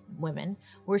audience, women,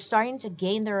 were starting to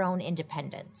gain their own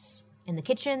independence. In the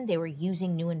kitchen, they were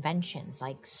using new inventions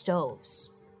like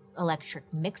stoves, electric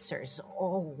mixers.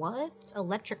 Oh, what?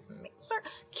 Electric mixer?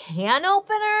 Can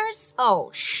openers? Oh,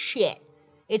 shit.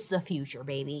 It's the future,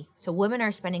 baby. So women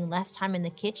are spending less time in the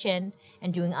kitchen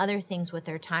and doing other things with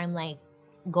their time, like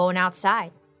going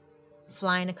outside,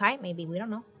 flying a kite maybe, we don't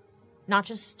know. Not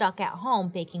just stuck at home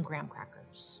baking graham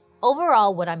crackers.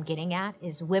 Overall, what I'm getting at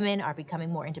is women are becoming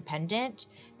more independent.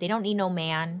 They don't need no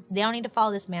man. They don't need to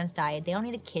follow this man's diet. They don't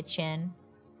need a kitchen.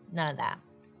 None of that.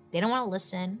 They don't want to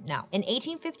listen. No. In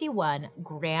 1851,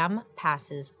 Graham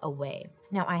passes away.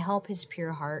 Now, I hope his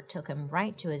pure heart took him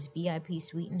right to his VIP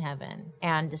suite in heaven.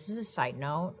 And this is a side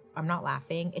note. I'm not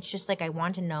laughing. It's just like I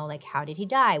want to know, like, how did he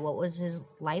die? What was his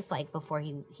life like before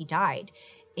he died?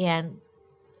 And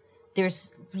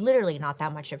there's literally not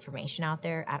that much information out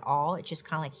there at all. It's just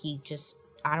kind of like he just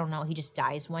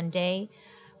dies one day.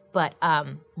 But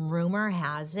rumor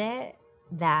has it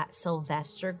that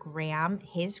Sylvester Graham,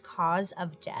 his cause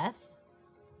of death,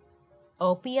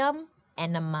 opium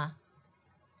enema.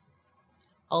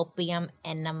 Opium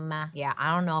enema. Yeah,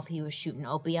 I don't know if he was shooting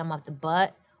opium up the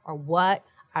butt or what.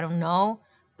 I don't know.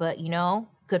 But,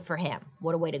 good for him.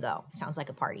 What a way to go. Sounds like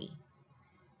a party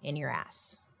in your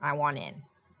ass. I want in.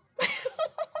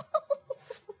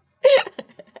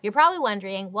 You're probably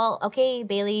wondering, well, okay,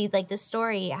 Bailey, like this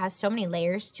story has so many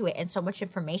layers to it and so much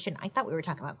information. I thought we were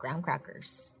talking about graham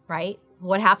crackers, right?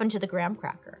 What happened to the graham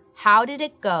cracker? How did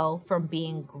it go from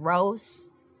being gross,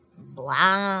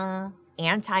 blah,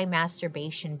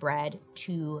 anti-masturbation bread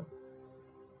to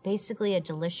basically a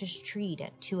delicious treat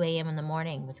at 2 a.m. in the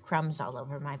morning with crumbs all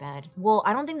over my bed? Well,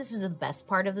 I don't think this is the best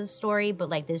part of the story, but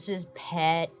like this is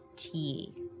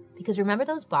petty. Because remember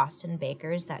those Boston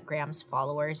bakers that Graham's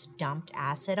followers dumped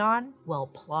acid on? Well,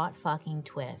 plot fucking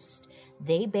twist.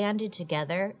 They banded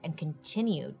together and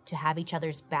continued to have each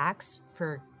other's backs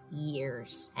for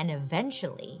years. And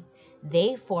eventually,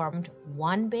 they formed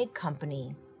one big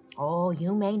company. Oh,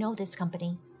 you may know this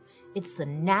company. It's the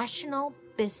National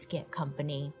Biscuit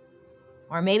Company.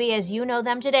 Or maybe as you know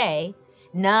them today,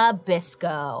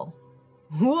 Nabisco.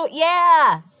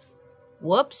 Yeah!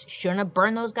 Whoops, shouldn't have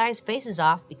burned those guys' faces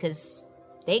off because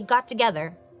they got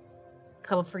together.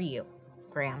 Coming for you,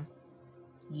 Graham.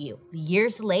 You.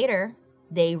 Years later,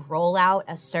 they roll out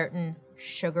a certain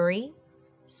sugary,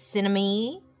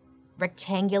 cinnamony,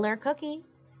 rectangular cookie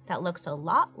that looks a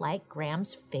lot like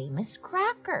Graham's famous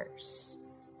crackers.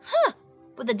 Huh,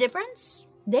 but the difference?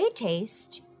 They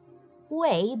taste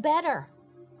way better.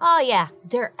 Oh yeah,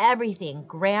 they're everything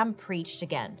Graham preached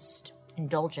against.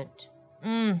 Indulgent.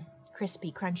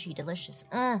 Crispy, crunchy, delicious.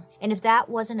 And if that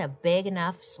wasn't a big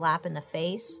enough slap in the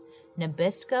face,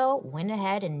 Nabisco went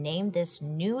ahead and named this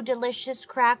new delicious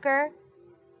cracker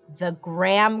the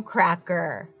Graham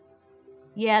Cracker.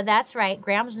 Yeah, that's right.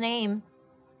 Graham's name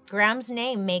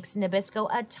makes Nabisco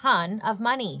a ton of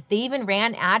money. They even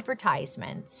ran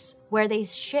advertisements where they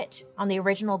shit on the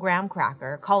original Graham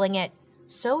Cracker, calling it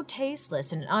so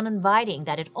tasteless and uninviting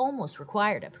that it almost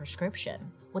required a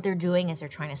prescription. What they're doing is they're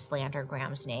trying to slander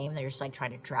Graham's name. They're just like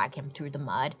trying to drag him through the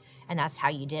mud. And that's how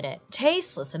you did it.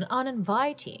 Tasteless and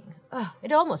uninviting.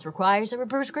 It almost requires a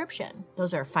prescription.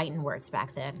 Those are fighting words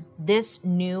back then. This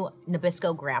new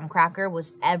Nabisco Graham Cracker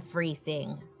was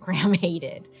everything Graham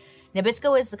hated.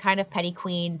 Nabisco is the kind of petty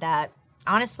queen that,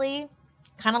 honestly,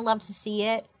 kind of love to see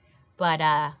it. But,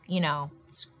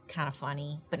 it's kind of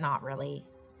funny, but not really.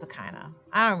 But kind of.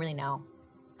 I don't really know.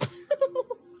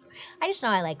 I just know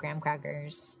I like graham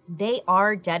crackers. They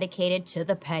are dedicated to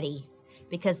the petty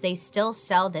because they still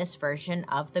sell this version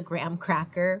of the graham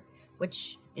cracker,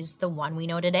 which is the one we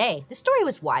know today. The story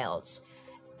was wild.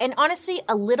 And honestly,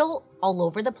 a little all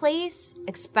over the place,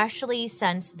 especially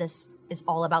since this is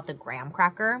all about the graham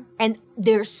cracker. And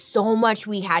there's so much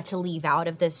we had to leave out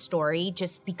of this story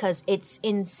just because it's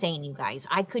insane, you guys.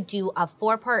 I could do a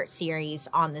 4-part series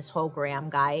on this whole Graham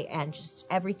guy and just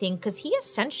everything, because he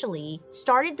essentially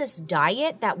started this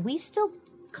diet that we still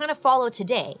kind of follow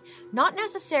today. Not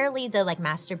necessarily the like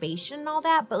masturbation and all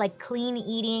that, but like clean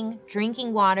eating,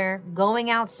 drinking water, going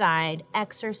outside,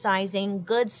 exercising,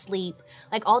 good sleep.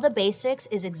 Like all the basics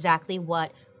is exactly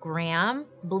what Graham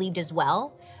believed as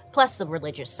well. Plus the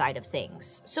religious side of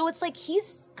things. So it's like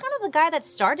he's kind of the guy that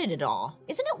started it all.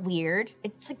 Isn't it weird?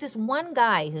 It's like this one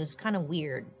guy who's kind of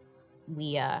weird.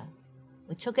 We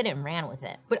took it and ran with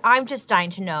it. But I'm just dying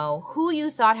to know who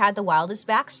you thought had the wildest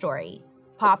backstory.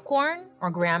 Popcorn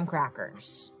or graham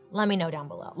crackers? Let me know down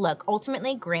below. Look,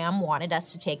 ultimately, Graham wanted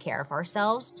us to take care of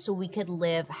ourselves so we could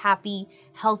live happy,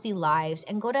 healthy lives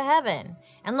and go to heaven.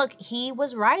 And look, he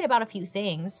was right about a few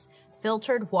things.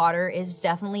 filtered water is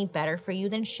definitely better for you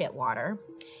than shit water.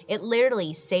 It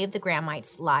literally saved the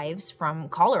Grahamites' lives from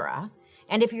cholera.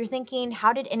 And if you're thinking,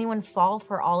 how did anyone fall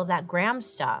for all of that Graham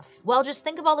stuff? Well, just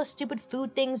think of all the stupid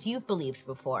food things you've believed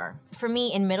before. For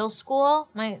me, in middle school,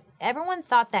 everyone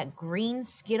thought that green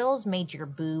Skittles made your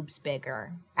boobs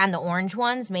bigger. And the orange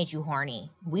ones made you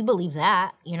horny. We believe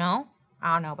that, you know?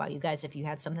 I don't know about you guys. If you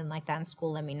had something like that in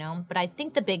school, let me know. But I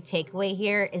think the big takeaway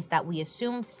here is that we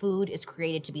assume food is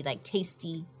created to be like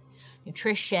tasty,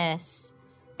 nutritious,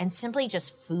 and simply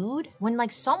just food, when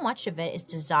like so much of it is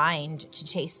designed to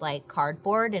taste like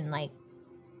cardboard and like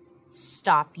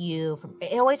stop you from,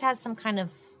 it always has some kind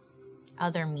of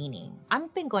other meaning.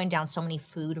 I've been going down so many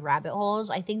food rabbit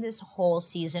holes. I think this whole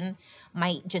season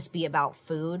might just be about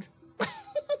food.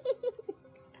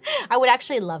 I would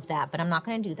actually love that, but I'm not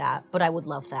going to do that, but I would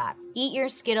love that. Eat your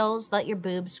Skittles, let your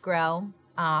boobs grow,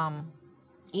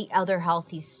 eat other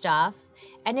healthy stuff,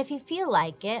 and if you feel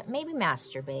like it, maybe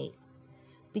masturbate.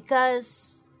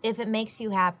 Because if it makes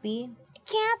you happy, it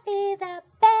can't be that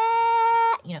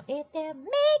bad. You know, if it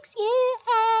makes you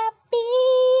happy,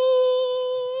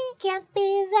 it can't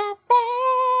be that bad.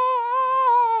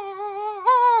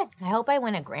 I hope I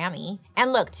win a Grammy.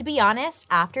 And look, to be honest,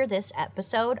 after this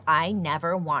episode, I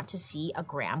never want to see a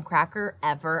graham cracker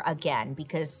ever again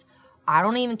because I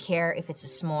don't even care if it's a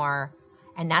s'more.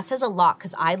 And that says a lot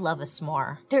because I love a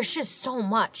s'more. There's just so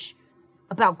much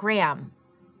about graham.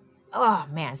 Oh,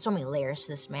 man, so many layers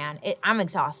to this man. I'm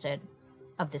exhausted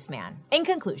of this man. In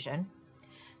conclusion,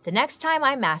 the next time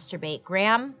I masturbate,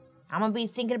 Graham, I'm going to be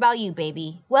thinking about you,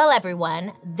 baby. Well,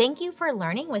 everyone, thank you for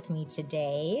learning with me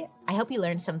today. I hope you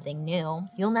learned something new.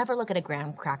 You'll never look at a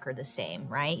graham cracker the same,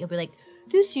 right? You'll be like,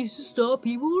 this used to stop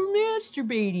people from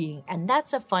masturbating. And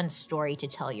that's a fun story to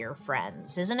tell your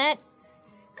friends, isn't it?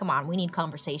 Come on, we need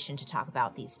conversation to talk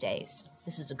about these days.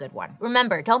 This is a good one.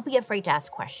 Remember, don't be afraid to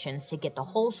ask questions to get the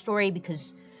whole story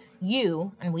because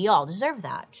you and we all deserve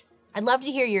that. I'd love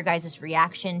to hear your guys'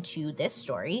 reaction to this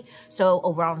story. So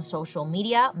over on social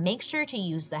media, make sure to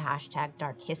use the hashtag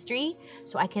 #DarkHistory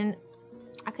so I could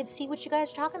see what you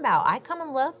guys are talking about. I come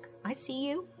and look. I see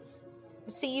you.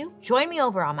 Join me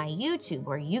over on my YouTube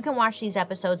where you can watch these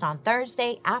episodes on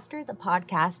Thursday after the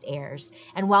podcast airs.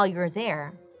 And while you're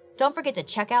there, don't forget to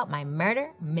check out my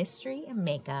murder, mystery, and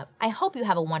makeup. I hope you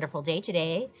have a wonderful day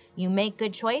today. You make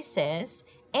good choices,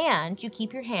 and you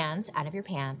keep your hands out of your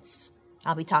pants.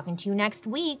 I'll be talking to you next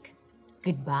week.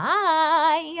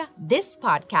 Goodbye. This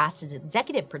podcast is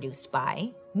executive produced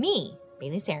by me,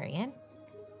 Bailey Sarian,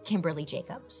 Kimberly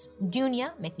Jacobs,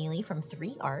 Dunya McNeely from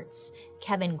 3 Arts,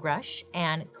 Kevin Grush,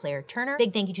 and Claire Turner.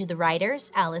 Big thank you to the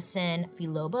writers, Allison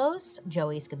Villalobos,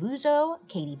 Joey Scavuzzo,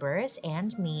 Katie Burris,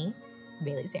 and me,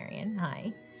 Bailey Sarian.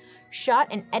 Hi. Shot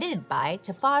and edited by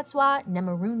Tafadzwa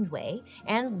Namarundwe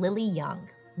and Lily Young.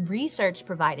 Research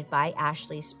provided by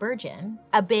Ashley Spurgeon.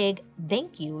 A big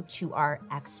thank you to our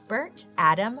expert,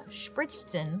 Adam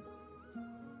Spritzton,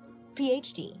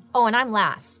 PhD. Oh, and I'm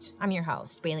last. I'm your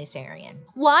host, Bailey Sarian.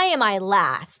 Why am I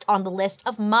last on the list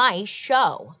of my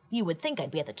show? You would think I'd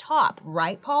be at the top,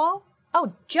 right, Paul?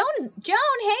 Oh, Joan,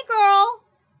 hey girl.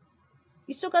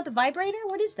 You still got the vibrator?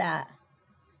 What is that?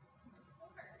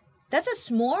 That's a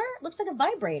s'more? Looks like a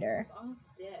vibrator. It's on a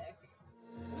stick.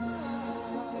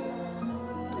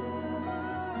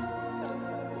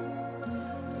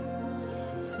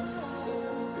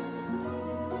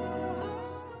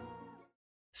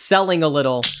 Selling a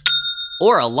little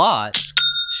or a lot,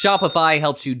 Shopify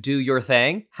helps you do your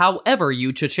thing, however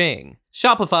you cha-ching.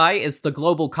 Shopify is the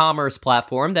global commerce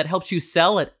platform that helps you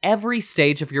sell at every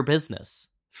stage of your business.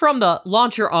 From the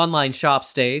launch your online shop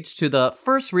stage to the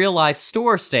first real life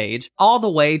store stage, all the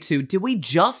way to did we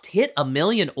just hit 1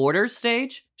 million orders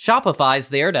stage? Shopify's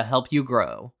there to help you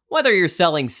grow. Whether you're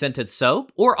selling scented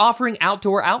soap or offering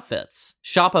outdoor outfits,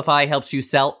 Shopify helps you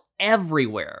sell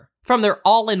everywhere. From their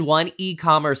all-in-one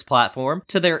e-commerce platform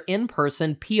to their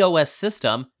in-person POS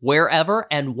system, wherever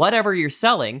and whatever you're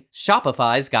selling,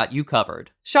 Shopify's got you covered.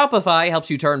 Shopify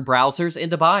helps you turn browsers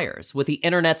into buyers with the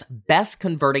internet's best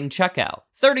converting checkout,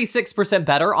 36%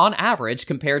 better on average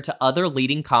compared to other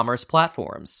leading commerce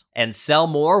platforms. And sell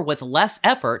more with less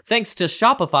effort thanks to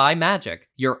Shopify Magic,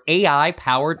 your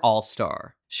AI-powered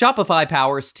all-star. Shopify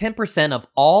powers 10% of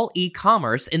all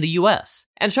e-commerce in the US,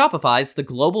 and Shopify's the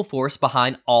global force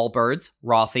behind Allbirds,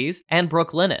 Rothy's, and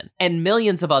Brooklinen, and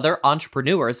millions of other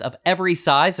entrepreneurs of every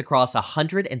size across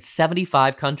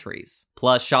 175 countries.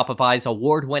 Plus, Shopify's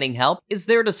award-winning help is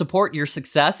there to support your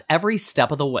success every step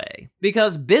of the way.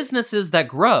 Because businesses that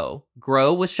grow,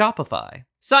 grow with Shopify.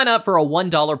 Sign up for a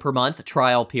 $1 per month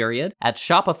trial period at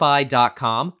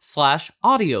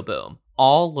shopify.com/audioboom,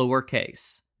 all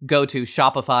lowercase. Go to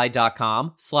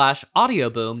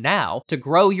shopify.com/audioboom now to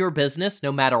grow your business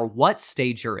no matter what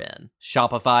stage you're in.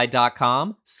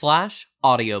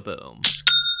 Shopify.com/audioboom.